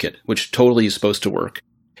through HomeKit, which totally is supposed to work,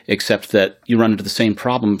 except that you run into the same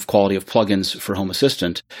problem of quality of plugins for Home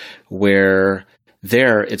Assistant, where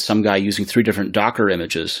there it's some guy using 3 different Docker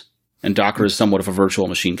images, and Docker is somewhat of a virtual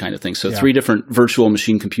machine kind of thing. So 3 different virtual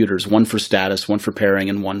machine computers, one for status, one for pairing,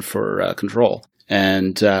 and one for control.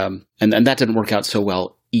 And that didn't work out so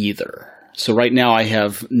well either. So right now I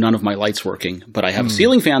have none of my lights working, but I have a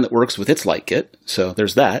ceiling fan that works with its light kit. So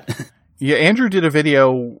there's that. Yeah, Andrew did a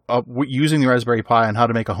video using the Raspberry Pi on how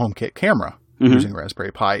to make a HomeKit camera using the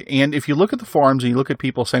Raspberry Pi. And if you look at the forums and you look at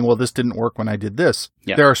people saying, well, this didn't work when I did this,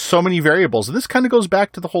 there are so many variables. And this kind of goes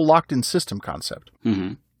back to the whole locked-in system concept,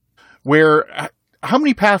 where how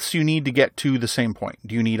many paths do you need to get to the same point?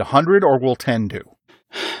 Do you need 100 or will 10 do?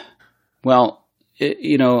 Well,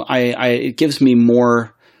 it gives me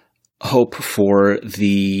more hope for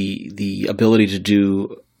the ability to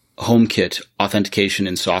do HomeKit authentication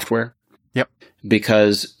in software. Yep.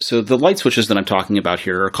 Because, so the light switches that I'm talking about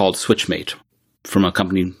here are called SwitchMate, from a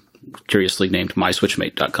company curiously named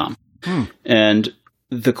myswitchmate.com. And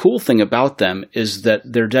the cool thing about them is that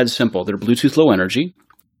they're dead simple. They're Bluetooth Low Energy.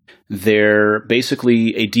 They're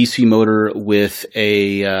basically a DC motor with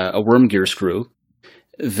a worm gear screw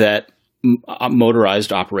that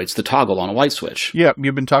motorized operates the toggle on a light switch. Yeah,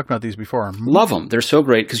 you've been talking about these before. Love them. They're so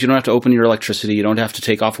great because you don't have to open your electricity. You don't have to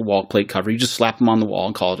take off a wall plate cover. You just slap them on the wall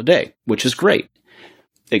and call it a day, which is great,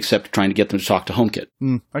 except trying to get them to talk to HomeKit.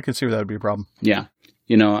 I can see where that would be a problem. Yeah.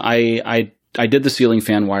 You know, I did the ceiling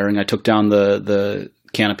fan wiring. I took down the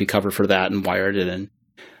canopy cover for that and wired it in.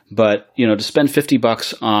 But, you know, to spend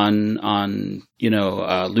 $50 on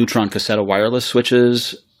Lutron Cassetta wireless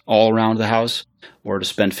switches all around the house, or to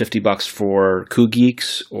spend $50 for Coup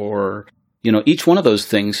Geeks, or, you know, each one of those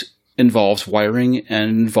things involves wiring and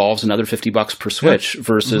involves another $50 per switch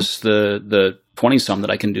versus the 20-some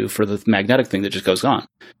that I can do for the magnetic thing that just goes on.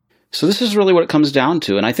 So this is really what it comes down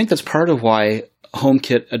to. And I think that's part of why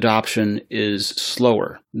HomeKit adoption is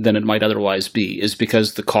slower than it might otherwise be, is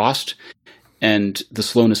because the cost and the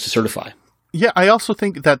slowness to certify. Yeah, I also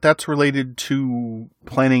think that that's related to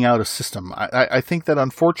planning out a system. I think that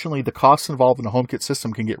unfortunately the costs involved in a HomeKit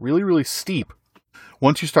system can get really, really steep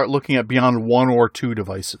once you start looking at beyond one or two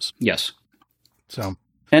devices. Yes. So,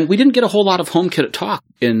 and we didn't get a whole lot of HomeKit talk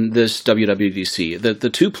in this WWDC. The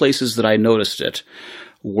two places that I noticed it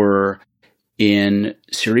were in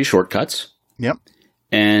Siri shortcuts. Yep.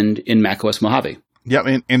 And in macOS Mojave.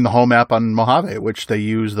 Yeah, in the Home app on Mojave, which they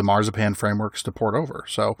use the Marzipan frameworks to port over.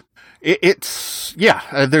 So I didn't see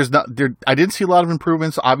a lot of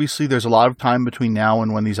improvements. Obviously, there's a lot of time between now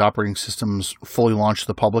and when these operating systems fully launch to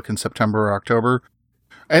the public in September or October.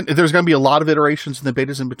 And there's going to be a lot of iterations in the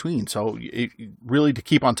betas in between. So really, to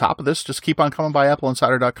keep on top of this, just keep on coming by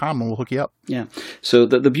appleinsider.com and we'll hook you up. Yeah. So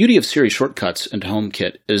the beauty of Siri shortcuts into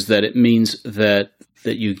HomeKit is that it means that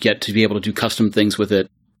you get to be able to do custom things with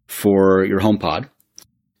it for your HomePod.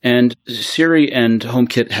 And Siri and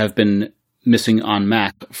HomeKit have been missing on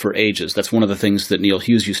Mac for ages. That's one of the things that Neil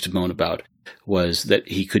Hughes used to moan about, was that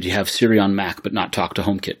he could have Siri on Mac but not talk to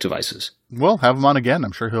HomeKit devices. Well, have him on again.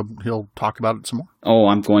 I'm sure he'll talk about it some more. Oh,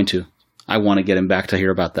 I'm going to. I want to get him back to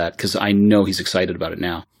hear about that because I know he's excited about it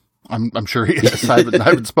now. I'm sure he is. I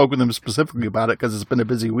haven't spoken with him specifically about it because it's been a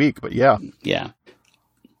busy week, but yeah. Yeah.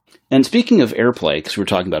 And speaking of AirPlay, because we're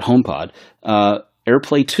talking about HomePod,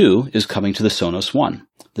 AirPlay 2 is coming to the Sonos One.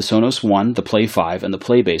 The Sonos One, the Play 5, and the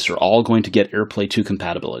Playbase are all going to get AirPlay 2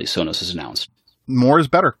 compatibility, Sonos has announced. More is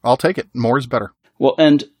better. I'll take it. More is better. Well,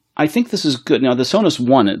 and I think this is good. Now, the Sonos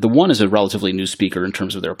One, the One is a relatively new speaker in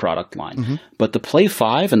terms of their product line. Mm-hmm. But the Play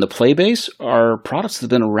 5 and the Playbase are products that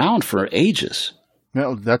have been around for ages. You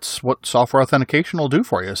know, that's what software authentication will do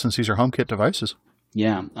for you, since these are HomeKit devices.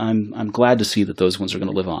 Yeah, I'm glad to see that those ones are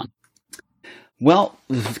going to live on. Well,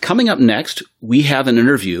 coming up next, we have an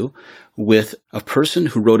interview with a person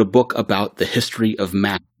who wrote a book about the history of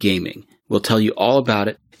Mac gaming. We'll tell you all about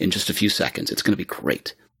it in just a few seconds. It's going to be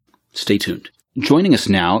great. Stay tuned. Joining us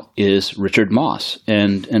now is Richard Moss.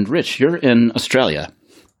 And Rich, you're in Australia.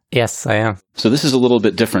 Yes, I am. So this is a little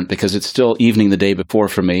bit different because it's still evening the day before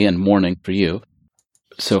for me and morning for you.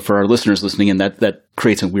 So for our listeners listening in, that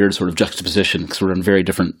creates a weird sort of juxtaposition because we're in very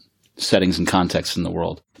different settings and contexts in the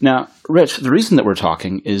world. Now, Rich, the reason that we're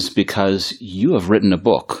talking is because you have written a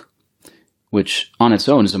book, which on its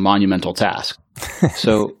own is a monumental task.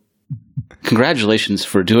 So congratulations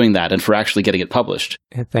for doing that and for actually getting it published.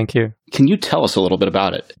 Yeah, thank you. Can you tell us a little bit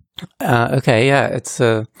about it? Okay, yeah. It's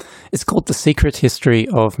called The Secret History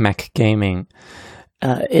of Mac Gaming.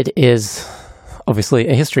 It is obviously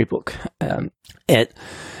a history book.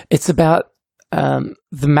 It's about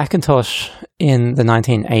the Macintosh in the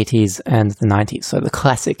 1980s and the 90s, so the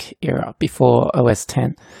classic era before OS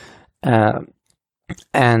X.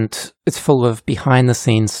 And it's full of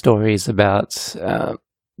behind-the-scenes stories about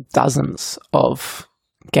dozens of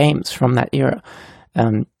games from that era.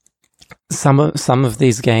 Some of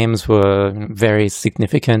these games were very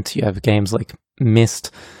significant. You have games like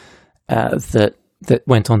Myst that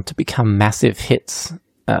went on to become massive hits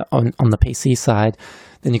on the PC side.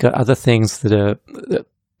 Then you got other things that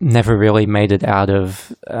never really made it out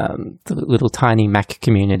of the little tiny Mac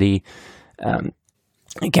community.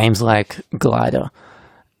 Games like Glider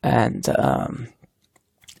and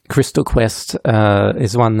Crystal Quest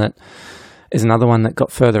is another one that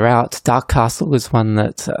got further out. Dark Castle is one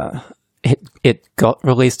that it got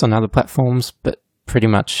released on other platforms, but pretty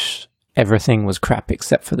much everything was crap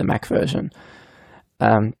except for the Mac version.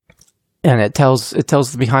 And it tells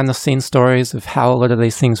the behind the scenes stories of how a lot of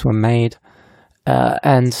these things were made,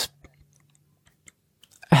 and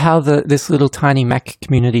how this little tiny Mac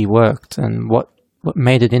community worked, and what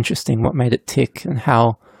made it interesting, what made it tick, and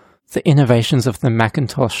how the innovations of the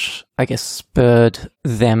Macintosh, I guess, spurred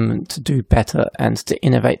them to do better and to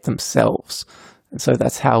innovate themselves. And so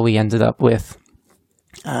that's how we ended up with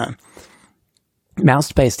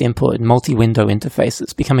mouse-based input and multi-window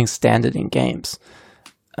interfaces becoming standard in games,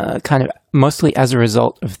 kind of mostly as a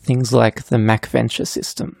result of things like the Mac Venture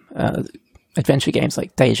system, adventure games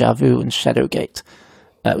like Deja Vu and Shadowgate,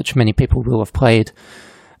 which many people will have played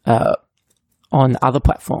on other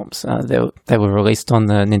platforms. They were released on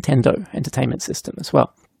the Nintendo Entertainment System as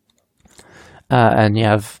well. And you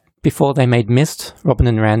have, before they made Myst, Robin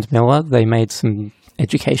and Rand Miller, they made some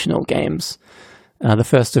educational games, the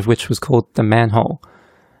first of which was called The Manhole.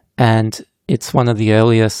 And it's one of the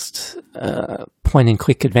earliest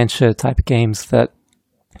point-and-click adventure type games that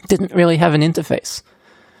didn't really have an interface.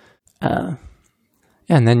 And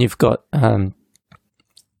then you've got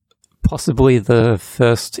possibly the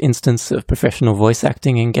first instance of professional voice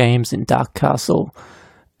acting in games in Dark Castle.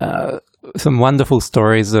 Some wonderful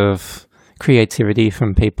stories of creativity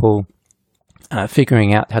from people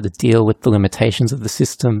figuring out how to deal with the limitations of the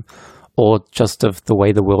system, or just of the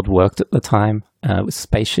way the world worked at the time. With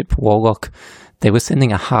Spaceship Warlock, they were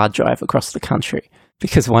sending a hard drive across the country,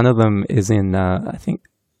 because one of them is in, I think,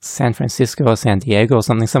 San Francisco or San Diego or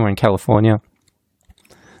something, somewhere in California.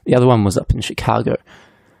 The other one was up in Chicago.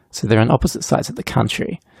 So they're on opposite sides of the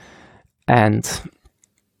country. And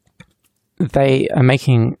they are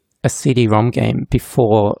making a CD-ROM game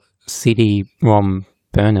before CD-ROM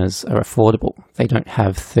burners are affordable. They don't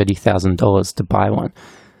have $30,000 to buy one.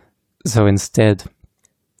 So instead,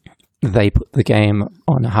 they put the game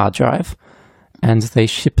on a hard drive, and they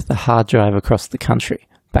ship the hard drive across the country,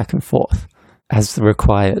 back and forth, as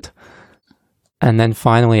required. And then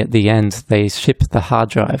finally, at the end, they ship the hard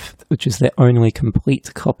drive, which is their only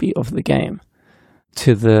complete copy of the game,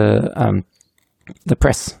 to the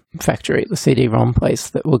press factory, the CD-ROM place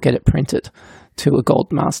that will get it printed, to a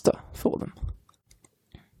gold master for them.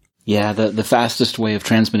 Yeah, the fastest way of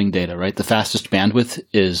transmitting data, right? The fastest bandwidth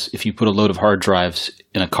is if you put a load of hard drives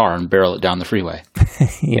in a car and barrel it down the freeway.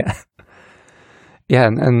 Yeah. Yeah,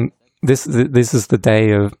 and this is the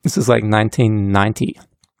day of, this is like 1990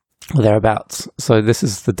 or thereabouts. So this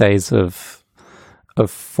is the days of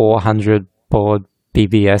 400 baud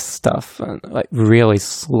BBS stuff, and like really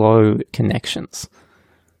slow connections.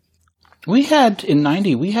 We had, in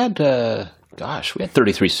 90, we had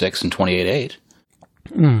 33.6 and 28.8.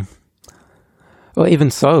 Mm. Well,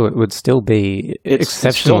 even so, it would still be exceptionally...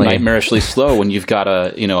 It's still nightmarishly slow when you've got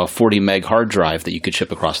a 40 meg hard drive that you could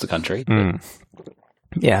ship across the country. Mm.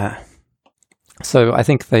 Yeah. So I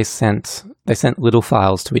think they sent little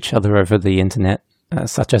files to each other over the internet,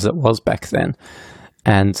 such as it was back then.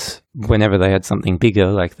 And whenever they had something bigger,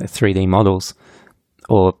 like the 3D models,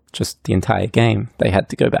 or just the entire game, they had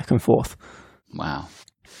to go back and forth. Wow.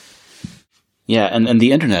 Yeah, and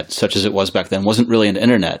the internet, such as it was back then, wasn't really an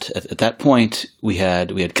internet. At that point, we had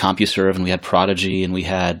CompuServe, and we had Prodigy, and we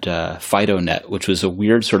had FidoNet, which was a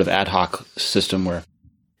weird sort of ad hoc system where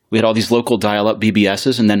we had all these local dial-up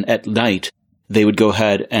BBSs, and then at night, they would go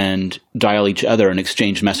ahead and dial each other and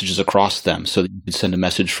exchange messages across them, so that you could send a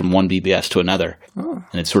message from one BBS to another, and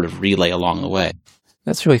it'd sort of relay along the way.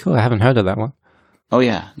 That's really cool. I haven't heard of that one. Oh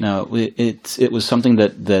yeah, no, it was something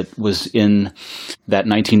that was in that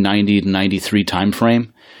 1990 to 93 time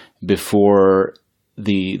frame before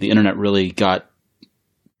the internet really got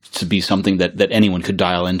to be something that anyone could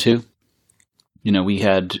dial into. You know, we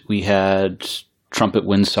had Trumpet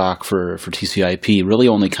Windsock for TCP really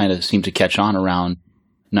only kind of seemed to catch on around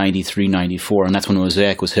 93, 94, and that's when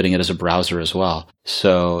Mosaic was hitting it as a browser as well.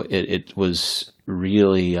 So it was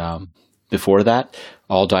really before that,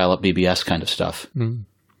 all dial-up BBS kind of stuff. Mm.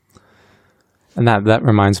 And that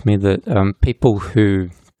reminds me that people who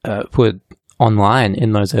were online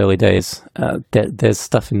in those early days, there's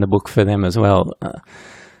stuff in the book for them as well.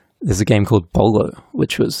 There's a game called Bolo,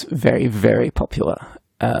 which was very, very popular.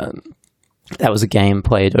 That was a game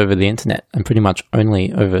played over the internet, and pretty much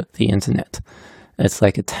only over the internet. It's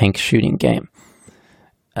like a tank shooting game.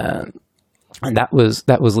 And that was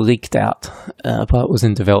leaked out while it was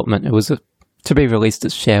in development. It was to be released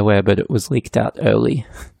as shareware, but it was leaked out early.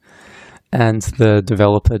 And the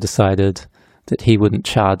developer decided that he wouldn't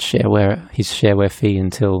charge his shareware fee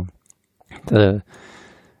until the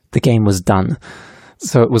game was done.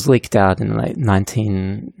 So it was leaked out in like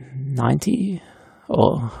 1990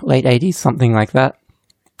 or late 80s, something like that.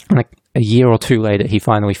 And a year or two later, he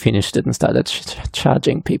finally finished it and started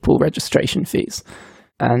charging people registration fees.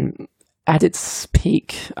 And at its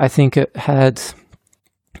peak, I think it had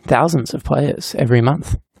thousands of players every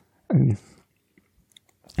month. And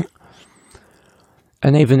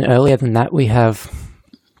even earlier than that, we have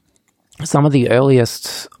some of the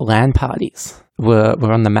earliest LAN parties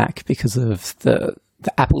were on the Mac because of the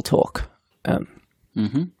Apple Talk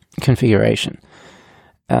configuration.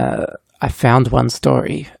 I found one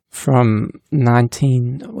story from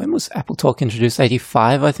when was Apple Talk introduced?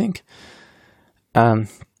 85, I think.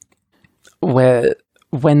 Where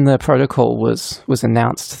when the protocol was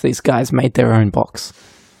announced, these guys made their own box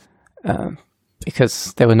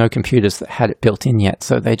because there were no computers that had it built in yet.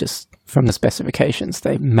 So they just, from the specifications,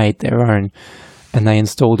 they made their own, and they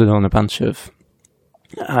installed it on a bunch of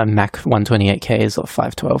Mac 128Ks or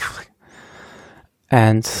 512.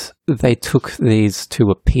 And they took these to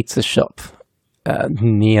a pizza shop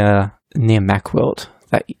near Macworld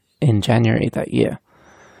in January that year,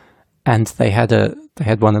 and they had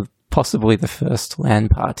one of possibly the first LAN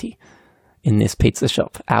party in this pizza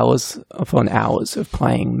shop. Hours upon hours of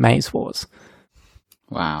playing Maze Wars.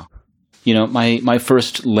 Wow. You know, my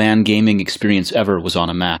first LAN gaming experience ever was on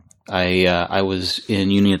a Mac. I was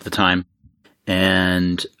in uni at the time,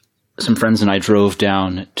 and some friends and I drove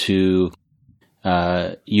down to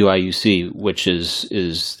UIUC, which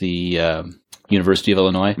is the University of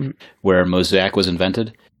Illinois, where Mosaic was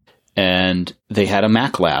invented. And they had a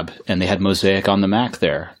Mac lab, and they had Mosaic on the Mac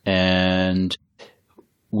there. And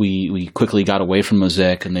we quickly got away from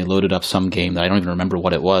Mosaic, and they loaded up some game that I don't even remember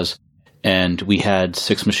what it was. And we had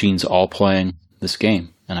 6 machines all playing this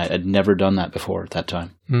game. And I had never done that before at that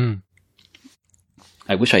time.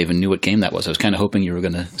 I wish I even knew what game that was. I was kind of hoping you were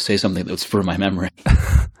going to say something that was for my memory.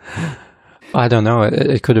 I don't know.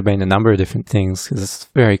 It could have been a number of different things, because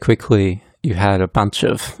very quickly you had a bunch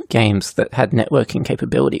of games that had networking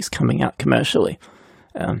capabilities coming out commercially.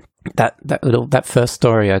 That first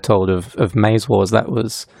story I told of Maze Wars, that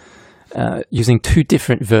was using 2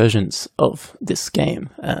 different versions of this game.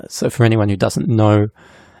 So for anyone who doesn't know,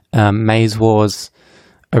 Maze Wars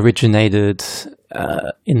originated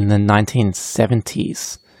in the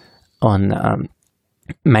 1970s on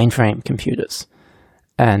mainframe computers,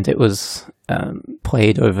 and it was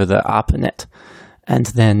played over the ARPANET. And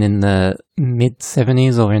then in the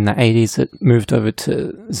mid-70s or in the 80s, it moved over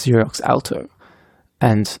to Xerox Alto.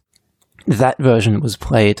 And that version was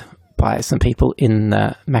played by some people in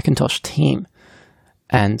the Macintosh team.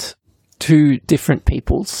 And 2 different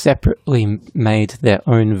people separately made their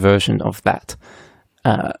own version of that.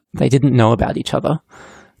 They didn't know about each other.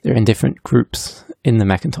 They're in different groups in the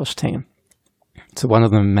Macintosh team. So one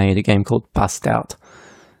of them made a game called Bust Out,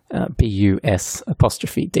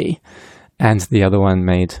 BUS''D. And the other one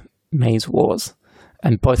made Maze Wars.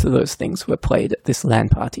 And both of those things were played at this LAN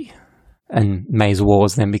party. And Maze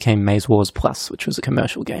Wars then became Maze Wars Plus, which was a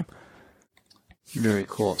commercial game. Very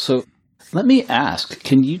cool. So let me ask,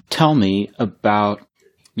 can you tell me about,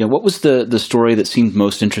 what was the story that seemed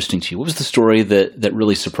most interesting to you? What was the story that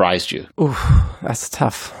really surprised you? Ooh, that's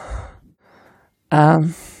tough.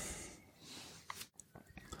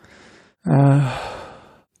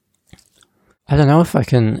 I don't know if I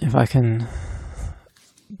can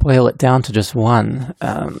boil it down to just one.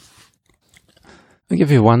 I'll give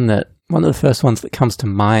you one of the first ones that comes to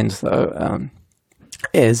mind, though,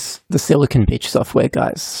 is the Silicon Beach software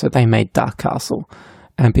guys. So they made Dark Castle,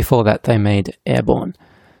 and before that they made Airborne.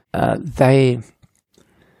 They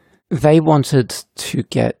wanted to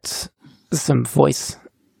get some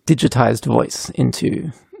digitized voice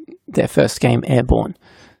into their first game, Airborne.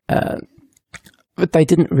 But they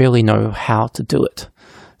didn't really know how to do it.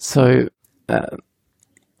 So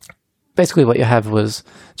basically what you have was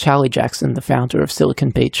Charlie Jackson, the founder of Silicon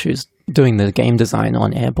Beach, who's doing the game design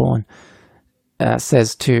on Airborne,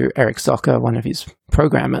 says to Eric Zocker, one of his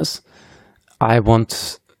programmers, I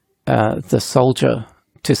want the soldier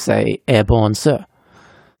to say, Airborne, sir.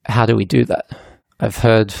 How do we do that? I've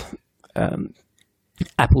heard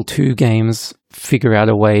Apple II games figure out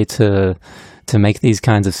a way to make these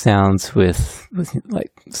kinds of sounds with like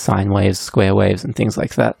sine waves, square waves, and things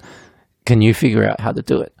like that. Can you figure out how to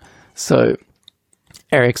do it? So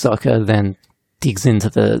Eric Zocker then digs into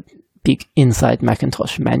the big Inside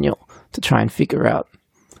Macintosh manual to try and figure out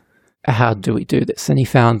how do we do this. And he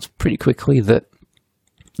found pretty quickly that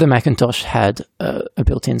the Macintosh had a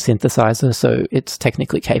built-in synthesizer, so it's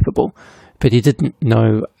technically capable, but he didn't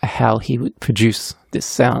know how he would produce this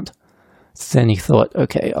sound. So then he thought,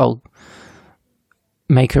 okay, I'll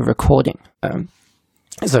make a recording.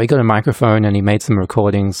 So he got a microphone and he made some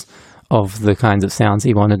recordings of the kinds of sounds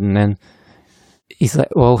he wanted, and then he's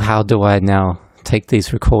like, well, how do I now take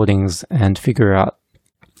these recordings and figure out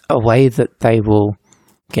a way that they will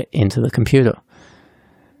get into the computer?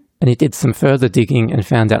 And he did some further digging and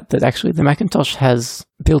found out that actually the Macintosh has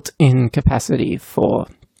built-in capacity for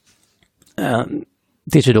playing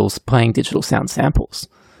digital sound samples.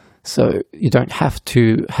 So you don't have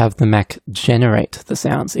to have the Mac generate the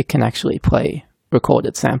sounds. It can actually play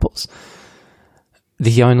recorded samples.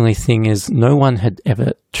 The only thing is no one had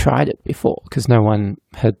ever tried it before because no one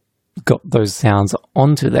had got those sounds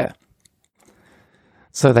onto there.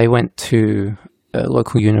 So they went to a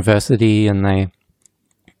local university and they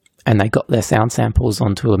got their sound samples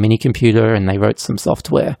onto a mini computer and they wrote some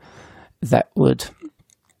software that would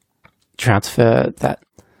transfer that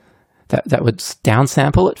would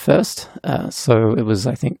downsample it first. So it was,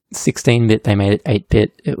 I think, 16-bit. They made it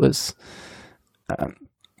 8-bit. It was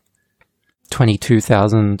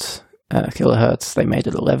 22,000 kilohertz. They made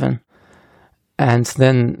it 11. And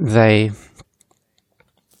then they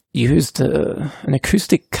used an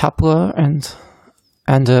acoustic coupler and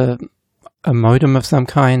a modem of some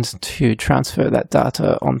kind to transfer that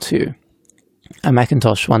data onto a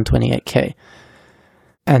Macintosh 128K.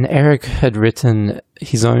 And Eric had written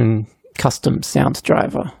his own custom sound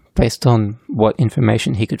driver based on what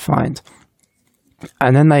information he could find.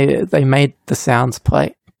 And then they made the sounds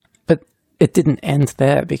play. But it didn't end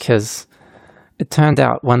there because it turned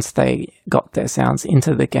out once they got their sounds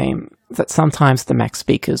into the game that sometimes the Mac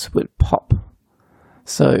speakers would pop.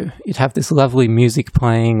 So you'd have this lovely music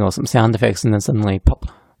playing or some sound effects and then suddenly pop,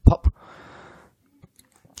 pop.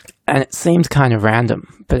 And it seemed kind of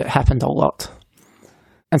random, but it happened a lot.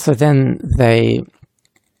 And so then they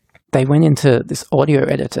went into this audio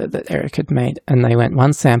editor that Eric had made and they went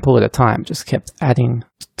one sample at a time, just kept adding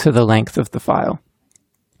to the length of the file.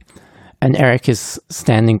 And Eric is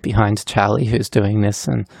standing behind Charlie who's doing this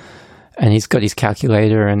and he's got his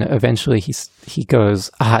calculator and eventually he goes,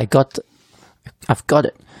 I've got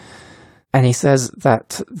it. And he says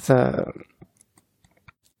that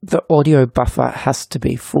the audio buffer has to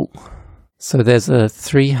be full. So there's a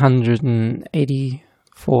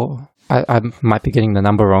 384, I might be getting the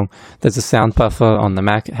number wrong. There's a sound buffer on the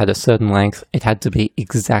Mac. It had a certain length. It had to be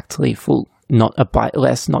exactly full, not a byte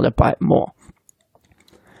less, not a byte more.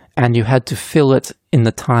 And you had to fill it in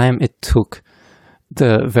the time it took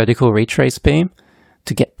the vertical retrace beam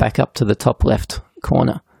to get back up to the top left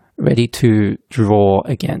corner, ready to draw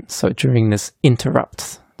again. So during this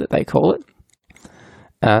interrupt that they call it,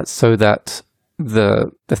 so that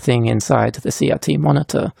the thing inside the CRT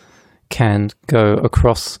monitor can go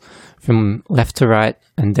across from left to right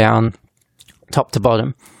and down, top to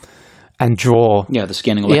bottom, and draw. Yeah, the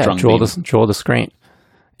scanning electron beam. Draw the screen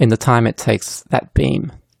in the time it takes that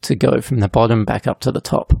beam to go from the bottom back up to the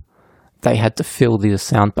top. They had to fill the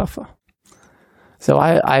sound buffer. So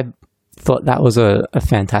I thought that was a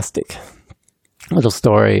fantastic little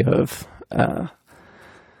story of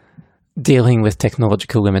dealing with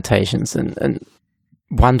technological limitations and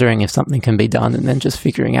wondering if something can be done and then just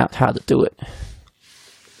figuring out how to do it.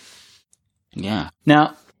 Yeah.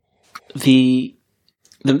 Now, the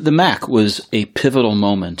Mac was a pivotal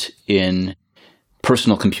moment in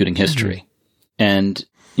personal computing history. Mm-hmm. And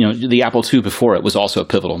you know, the Apple II before it was also a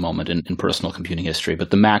pivotal moment in personal computing history,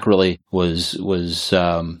 but the Mac really was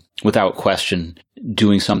without question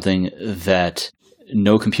doing something that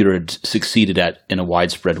no computer had succeeded at in a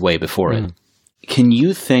widespread way before it. Can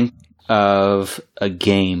you think of a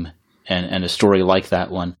game and a story like that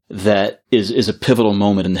one that is a pivotal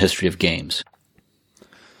moment in the history of games?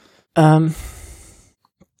 That's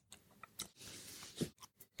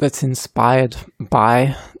inspired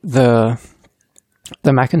by the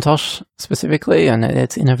Macintosh specifically and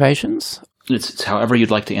its innovations? It's however you'd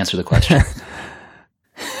like to answer the question.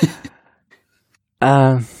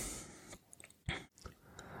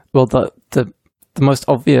 Well, the most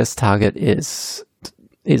obvious target is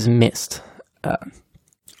Myst,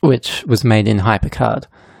 which was made in HyperCard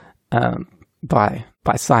by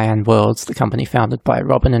Cyan Worlds, the company founded by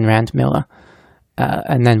Robin and Rand Miller,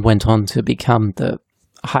 and then went on to become the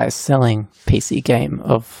highest-selling PC game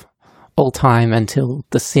of all time until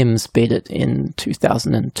The Sims beat it in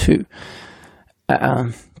 2002.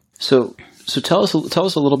 So tell us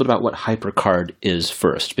a little bit about what HyperCard is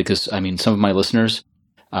first, because I mean some of my listeners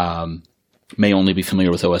may only be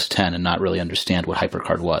familiar with OS X and not really understand what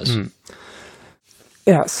HyperCard was.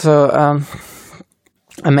 Yeah, so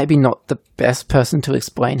I'm maybe not the best person to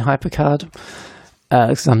explain HyperCard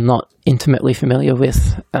because I'm not intimately familiar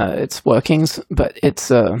with its workings, but it's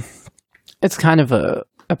kind of a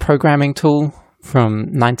programming tool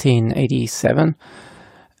from 1987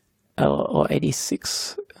 or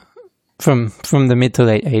 86, from the mid to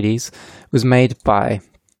late 80s, was made by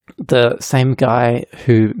the same guy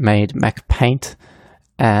who made Mac Paint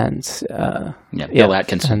and Bill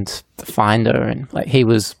Atkinson and the Finder, and like he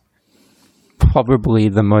was probably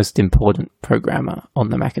the most important programmer on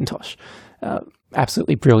the Macintosh.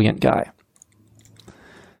 Absolutely brilliant guy.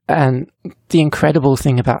 And the incredible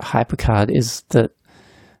thing about HyperCard is that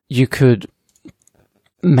you could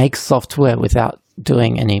make software without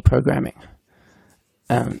doing any programming.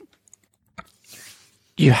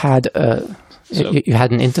 You had you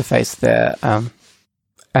had an interface there,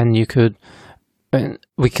 and you could. And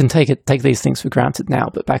we can take these things for granted now,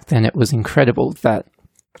 but back then it was incredible that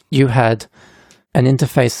you had an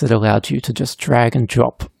interface that allowed you to just drag and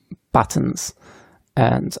drop buttons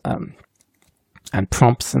and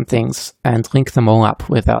prompts and things and link them all up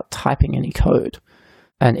without typing any code.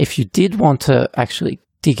 And if you did want to actually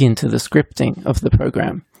dig into the scripting of the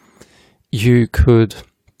program, you could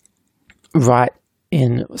write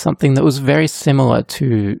in something that was very similar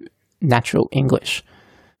to natural English.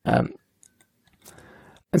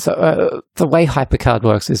 And so the way HyperCard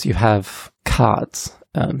works is you have cards,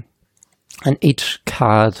 and each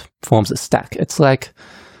card forms a stack. It's like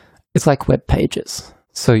web pages.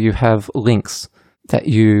 So you have links that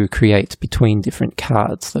you create between different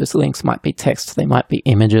cards. Those links might be text, they might be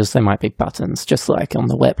images, they might be buttons, just like on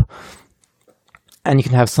the web. And you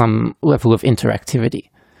can have some level of interactivity.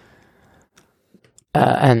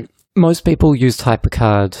 And most people used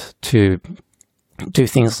HyperCard to do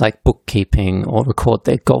things like bookkeeping or record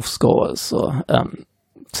their golf scores, or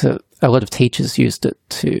a lot of teachers used it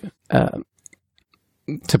to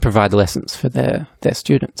provide lessons for their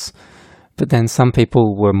students. But then some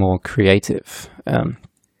people were more creative.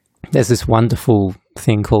 There's this wonderful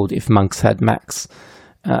thing called If Monks Had Macs.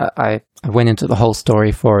 I went into the whole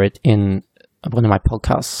story for it in one of my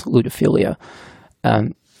podcasts, Ludophilia.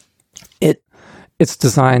 It's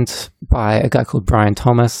designed by a guy called Brian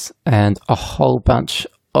Thomas and a whole bunch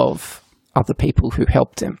of other people who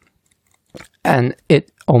helped him. And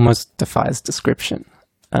it almost defies description.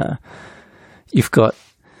 You've got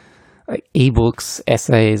like ebooks,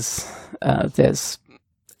 essays. There's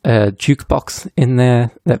a jukebox in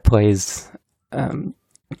there that plays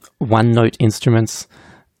one-note instruments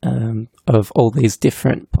of all these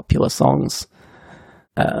different popular songs.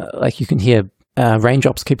 Like you can hear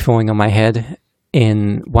Raindrops Keep Falling on My Head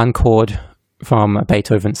in one chord from a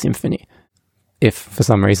Beethoven symphony, if for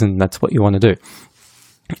some reason that's what you want to do.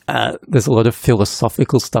 There's a lot of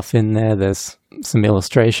philosophical stuff in there. There's some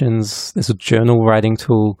illustrations. There's a journal writing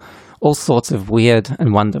tool. All sorts of weird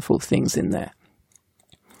and wonderful things in there.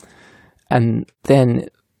 And then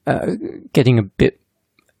getting a bit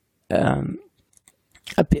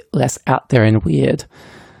less out there and weird,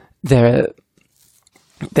 there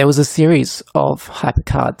was a series of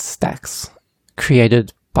HyperCard stacks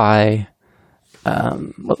created by,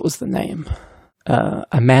 what was the name?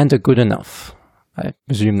 Amanda Goodenough. I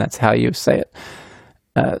presume that's how you say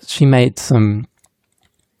it. She made some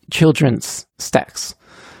children's stacks.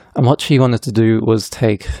 And what she wanted to do was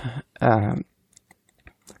take the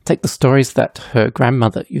stories that her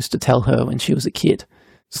grandmother used to tell her when she was a kid.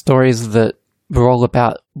 Stories that were all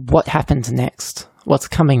about what happened next, what's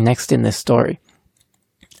coming next in this story.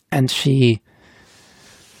 And she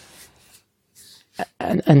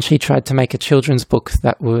tried to make a children's book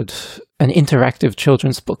an interactive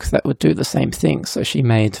children's book that would do the same thing. So she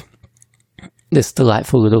made this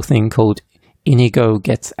delightful little thing called Inigo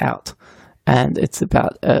Gets Out. And it's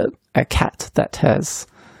about a cat that has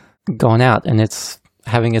gone out and it's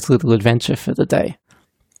having its little adventure for the day.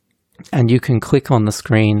 And you can click on the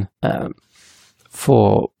screen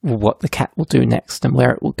for what the cat will do next and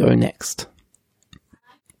where it will go next.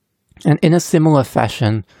 And in a similar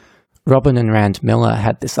fashion, Robin and Rand Miller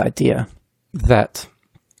had this idea that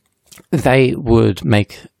they would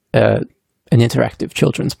make an interactive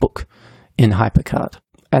children's book in HyperCard.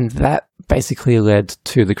 And that basically led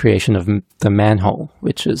to the creation of the Manhole,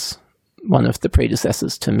 which is one of the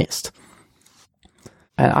predecessors to Myst.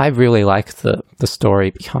 And I really like the story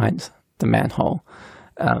behind the Manhole.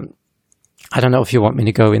 I don't know if you want me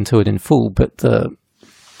to go into it in full, but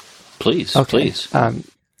Please.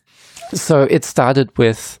 So it started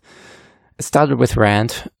with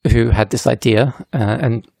Rand, who had this idea,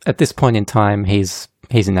 and at this point in time, he's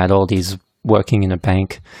an adult. He's working in a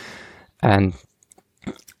bank, and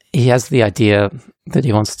he has the idea that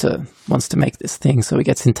he wants to make this thing. So he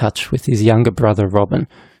gets in touch with his younger brother Robin,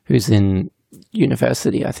 who's in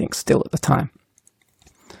university, I think, still at the time.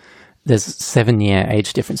 There's a 7-year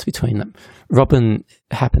age difference between them. Robin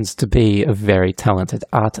happens to be a very talented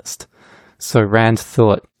artist. So Rand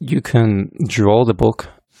thought, you can draw the book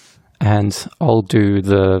and I'll do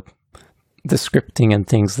the scripting and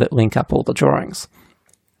things that link up all the drawings.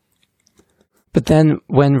 But then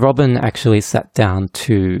when Robin actually sat down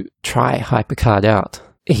to try HyperCard out,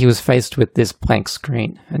 he was faced with this blank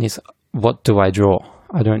screen, and he's, what do I draw?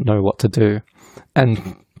 I don't know what to do.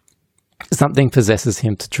 And something possesses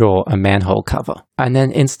him to draw a manhole cover. And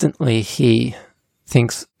then instantly he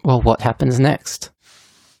thinks, well, what happens next?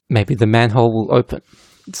 Maybe the manhole will open.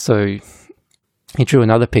 So he drew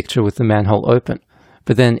another picture with the manhole open.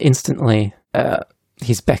 But then instantly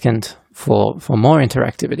he's beckoned for more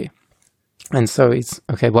interactivity. And so he's,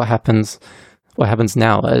 okay, what happens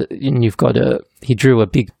now? And he drew a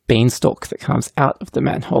big beanstalk that comes out of the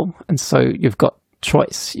manhole. And so you've got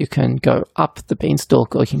choice. You can go up the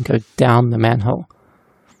beanstalk or you can go down the manhole.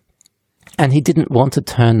 And he didn't want to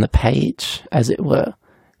turn the page, as it were.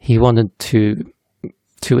 He wanted to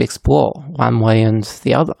explore one way and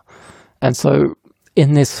the other. And so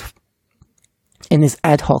in this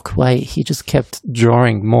ad hoc way, he just kept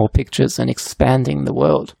drawing more pictures and expanding the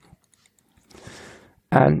world.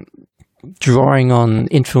 And drawing on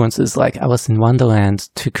influences like Alice in Wonderland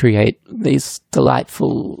to create these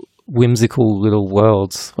delightful, whimsical little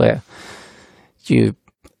worlds where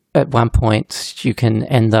at one point you can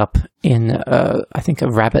end up in, I think,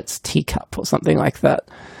 a rabbit's teacup or something like that.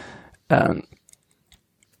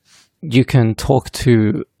 You can talk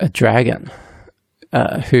to a dragon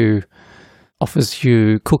who offers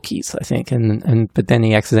you cookies, I think, but then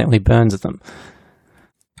he accidentally burns them.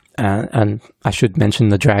 And I should mention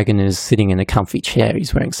the dragon is sitting in a comfy chair.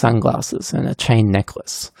 He's wearing sunglasses and a chain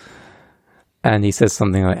necklace. And he says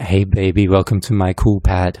something like, "Hey, baby, welcome to my cool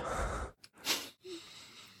pad."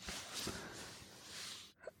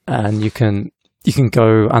 And you can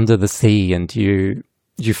go under the sea and you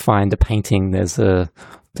find a painting. There's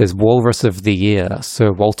Walrus of the Year,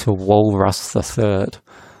 Sir Walter Walrus III.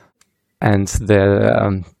 And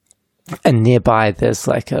nearby there's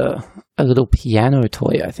like a little piano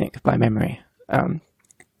toy, I think, by memory.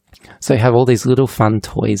 So you have all these little fun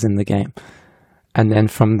toys in the game. And then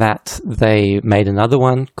from that, they made another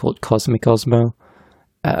one called Cosmic Osmo,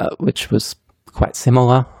 which was quite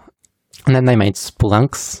similar. And then they made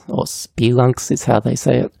Splunks, or Spelunks is how they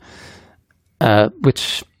say it,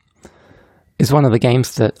 which is one of the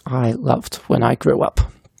games that I loved when I grew up.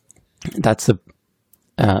 That's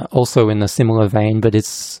also in a similar vein, but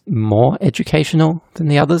it's more educational than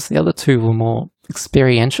the others. The other two were more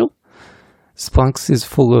experiential. Splunks is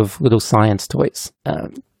full of little science toys.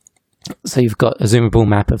 So you've got a zoomable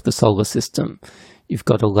map of the solar system. You've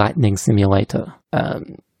got a lightning simulator.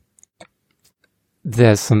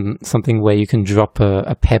 There's something where you can drop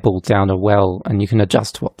a pebble down a well and you can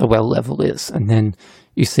adjust what the well level is. And then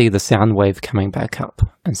you see the sound wave coming back up.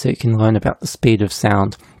 And so you can learn about the speed of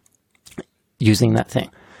sound using that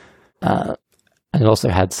thing. And it also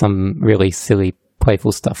had some really silly,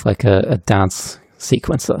 playful stuff like a dance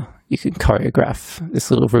sequencer. You could choreograph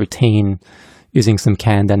this little routine using some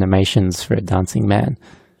canned animations for a dancing man.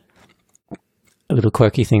 Little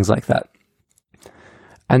quirky things like that.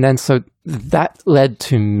 And then so that led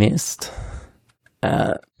to Myst,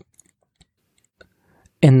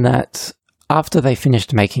 in that after they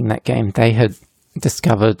finished making that game, they had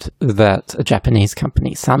discovered that a Japanese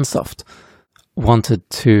company, Sunsoft, wanted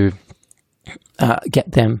to get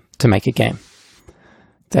them to make a game.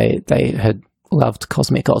 They had loved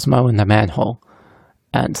Cosmic Osmo and the Manhole,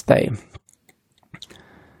 and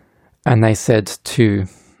they said to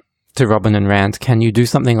Robin and Rand, "Can you do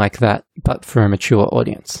something like that, but for a mature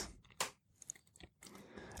audience?"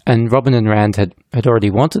 And Robin and Rand had already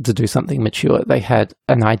wanted to do something mature. They had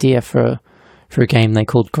an idea for a game they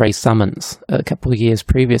called Grey Summons a couple of years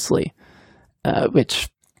previously, which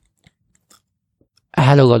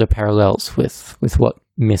had a lot of parallels with what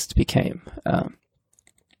Myst became.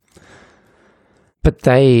 But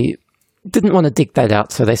they didn't want to dig that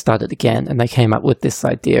out, so they started again, and they came up with this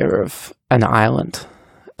idea of an island.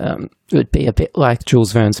 It would be a bit like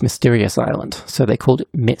Jules Verne's Mysterious Island, so they called it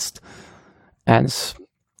Myst. And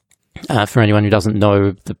for anyone who doesn't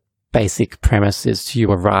know, the basic premise is you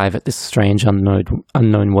arrive at this strange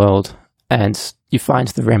unknown world, and you find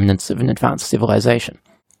the remnants of an advanced civilization.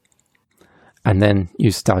 And then you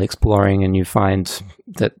start exploring, and you find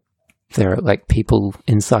that there are like people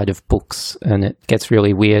inside of books, and it gets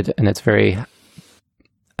really weird, and it's very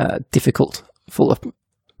difficult, full of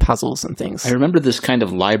puzzles and things. I remember this kind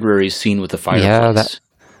of library scene with the fireplace. Yeah,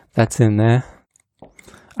 that's in there.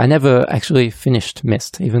 I never actually finished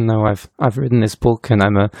Myst, even though I've written this book and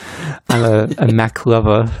I'm a Mac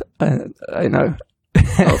lover. I know.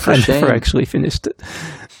 Oh, for I shame. never actually finished it.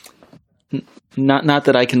 Not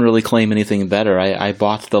that I can really claim anything better. I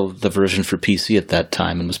bought the version for PC at that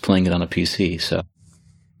time and was playing it on a PC, so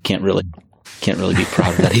can't really be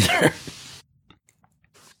proud of that either.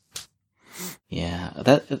 Yeah,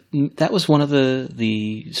 that was one of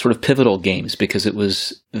the sort of pivotal games, because it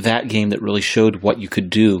was that game that really showed what you could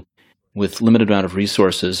do with limited amount of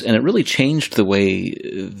resources, and it really changed the way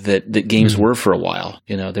that games were for a while.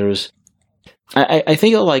 You know, I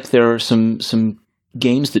feel like there are some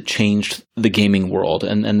games that changed the gaming world,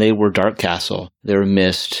 and they were Dark Castle, they were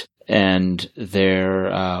Myst, and they're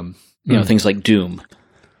things like Doom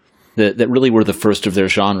that really were the first of their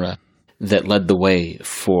genre that led the way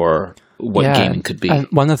for what gaming could be. And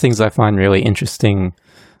one of the things I find really interesting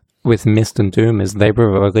with Myst and Doom is they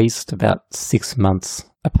were released about 6 months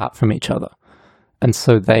apart from each other, and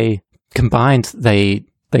so they combined. They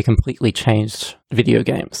completely changed video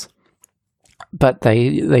games. But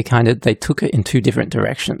they took it in two different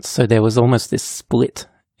directions. So there was almost this split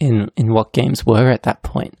in what games were at that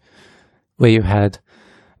point, where you had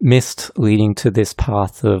Myst leading to this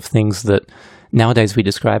path of things that nowadays we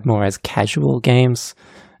describe more as casual games,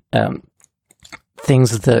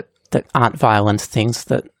 things that aren't violent, things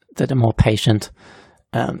that are more patient.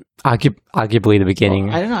 Arguably the beginning.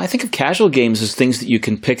 Well, I don't know. I think of casual games as things that you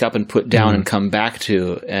can pick up and put down and come back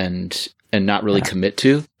to and not really commit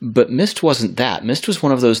to. But Myst wasn't that. Myst was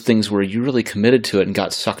one of those things where you really committed to it and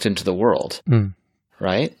got sucked into the world,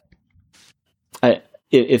 right?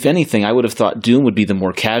 If anything, I would have thought Doom would be the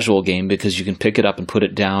more casual game, because you can pick it up and put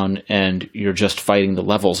it down and you're just fighting the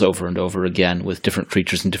levels over and over again with different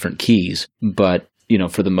creatures and different keys. But,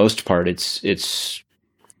 for the most part, it's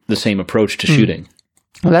the same approach to shooting.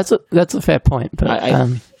 Well, that's a fair point. But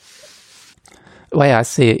the way I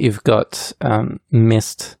see it, you've got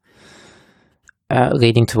Myst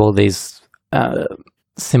leading to all these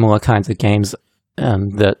similar kinds of games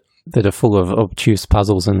that are full of obtuse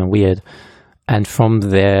puzzles and are weird. And from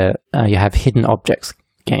there, you have hidden objects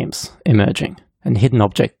games emerging. And hidden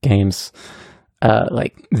object games,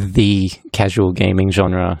 like the casual gaming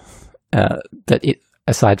genre,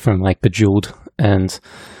 aside from like Bejeweled and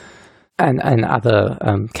other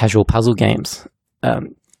casual puzzle games,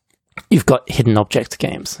 you've got hidden object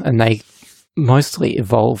games, and they mostly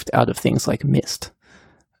evolved out of things like Myst.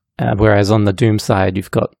 Whereas on the Doom side,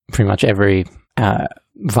 you've got pretty much every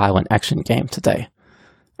violent action game today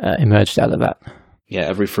emerged out of that. Yeah,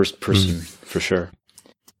 every first person, for sure.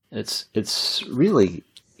 It's really,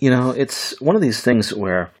 it's one of these things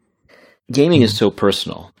where gaming is so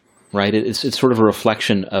personal, right? It's sort of a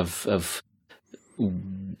reflection of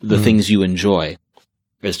the things you enjoy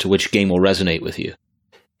as to which game will resonate with you.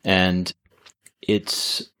 And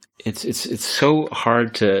it's so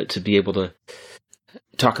hard to be able to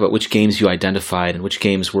talk about which games you identified and which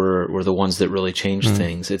games were the ones that really changed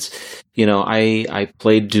things. It's, I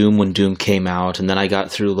played Doom when Doom came out, and then I got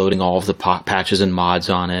through loading all of the patches and mods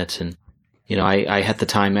on it. And, I at the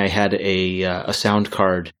time I had a sound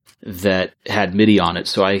card that had MIDI on it.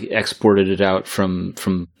 So I exported it out from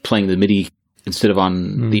playing the MIDI instead of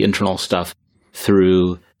on the internal stuff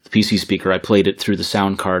through the PC speaker. I played it through the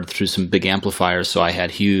sound card, through some big amplifiers, so I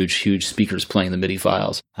had huge speakers playing the MIDI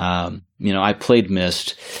files. I played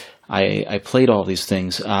Myst. I played all these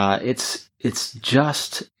things. It's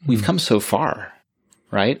just, we've come so far,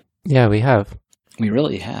 right? Yeah, we have. We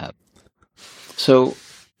really have. So,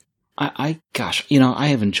 gosh, I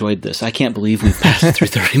have enjoyed this. I can't believe we've passed through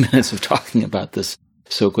 30 minutes of talking about this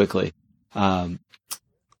so quickly.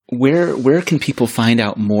 Where can people find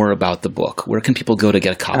out more about the book? Where can people go to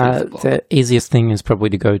get a copy of the book? The easiest thing is probably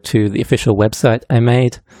to go to the official website I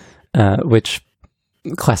made, which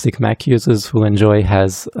classic Mac users will enjoy.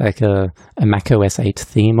 Has like a Mac OS 8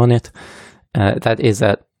 theme on it. That is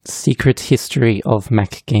at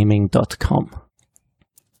secrethistoryofmacgaming.com.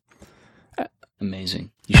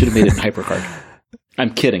 Amazing. You should have made it in HyperCard.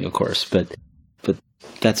 I'm kidding, of course, but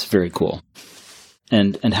that's very cool.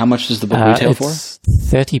 And how much does the book retail for? It's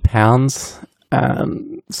 £30.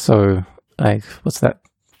 So, like, what's that?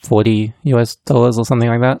 $40 or something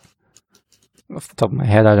like that? Off the top of my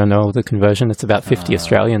head, I don't know the conversion. It's about 50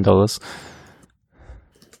 Australian dollars.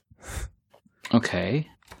 Okay.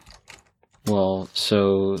 Well,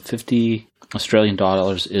 so 50 Australian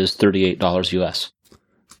dollars is $38 US.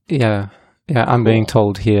 Yeah, I'm being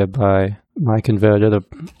told here by my converter that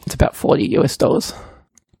it's about $40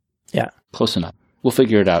 Yeah. Close enough. We'll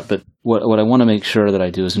figure it out. But what I want to make sure that I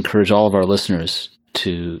do is encourage all of our listeners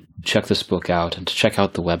to check this book out and to check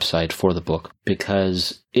out the website for the book,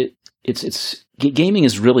 because it's gaming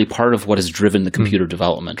is really part of what has driven the computer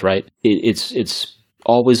development, right? It's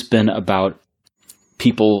always been about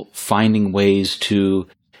people finding ways to,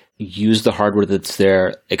 use the hardware that's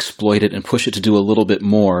there, exploit it, and push it to do a little bit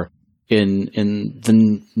more in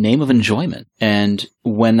the name of enjoyment. And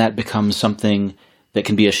when that becomes something that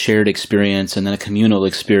can be a shared experience, and then a communal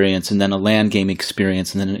experience, and then a LAN game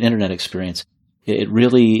experience, and then an internet experience, it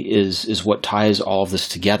really is what ties all of this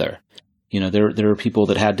together. There are people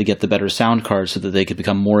that had to get the better sound card so that they could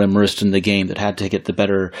become more immersed in the game, that had to get the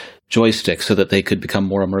better joystick so that they could become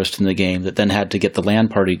more immersed in the game, that then had to get the LAN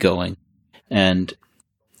party going, and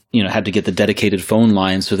had to get the dedicated phone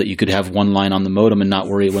line so that you could have one line on the modem and not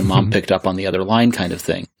worry when mom picked up on the other line, kind of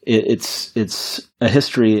thing. It's a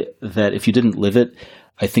history that if you didn't live it,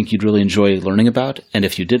 I think you'd really enjoy learning about. And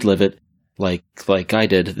if you did live it, like I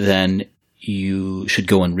did, then you should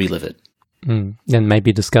go and relive it. And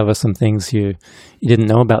maybe discover some things you didn't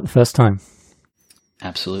know about the first time.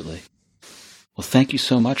 Absolutely. Well, thank you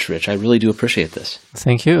so much, Rich. I really do appreciate this.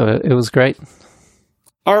 Thank you. It was great.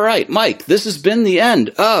 All right, Mike, this has been the end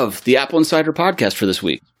of the Apple Insider podcast for this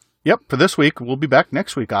week. Yep, for this week. We'll be back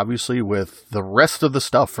next week, obviously, with the rest of the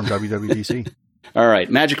stuff from WWDC. All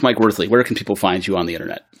right, Magic Mike Worthley, where can people find you on the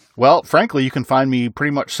internet? Well, frankly, you can find me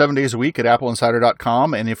pretty much 7 days a week at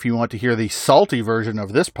appleinsider.com. And if you want to hear the salty version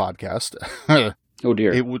of this podcast, oh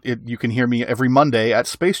dear, you can hear me every Monday at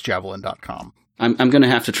spacejavelin.com. I'm going to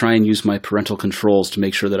have to try and use my parental controls to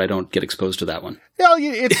make sure that I don't get exposed to that one. Yeah,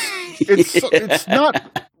 it's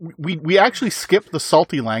not. We actually skip the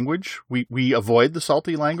salty language. We avoid the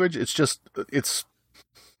salty language. It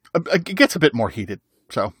gets a bit more heated.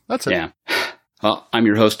 So that's it. Yeah. Well, I'm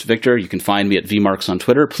your host, Victor. You can find me at vmarks on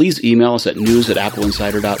Twitter. Please email us at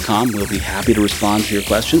news@appleinsider.com. We'll be happy to respond to your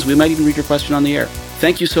questions. We might even read your question on the air.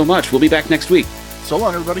 Thank you so much. We'll be back next week. So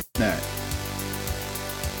long, everybody. Nah.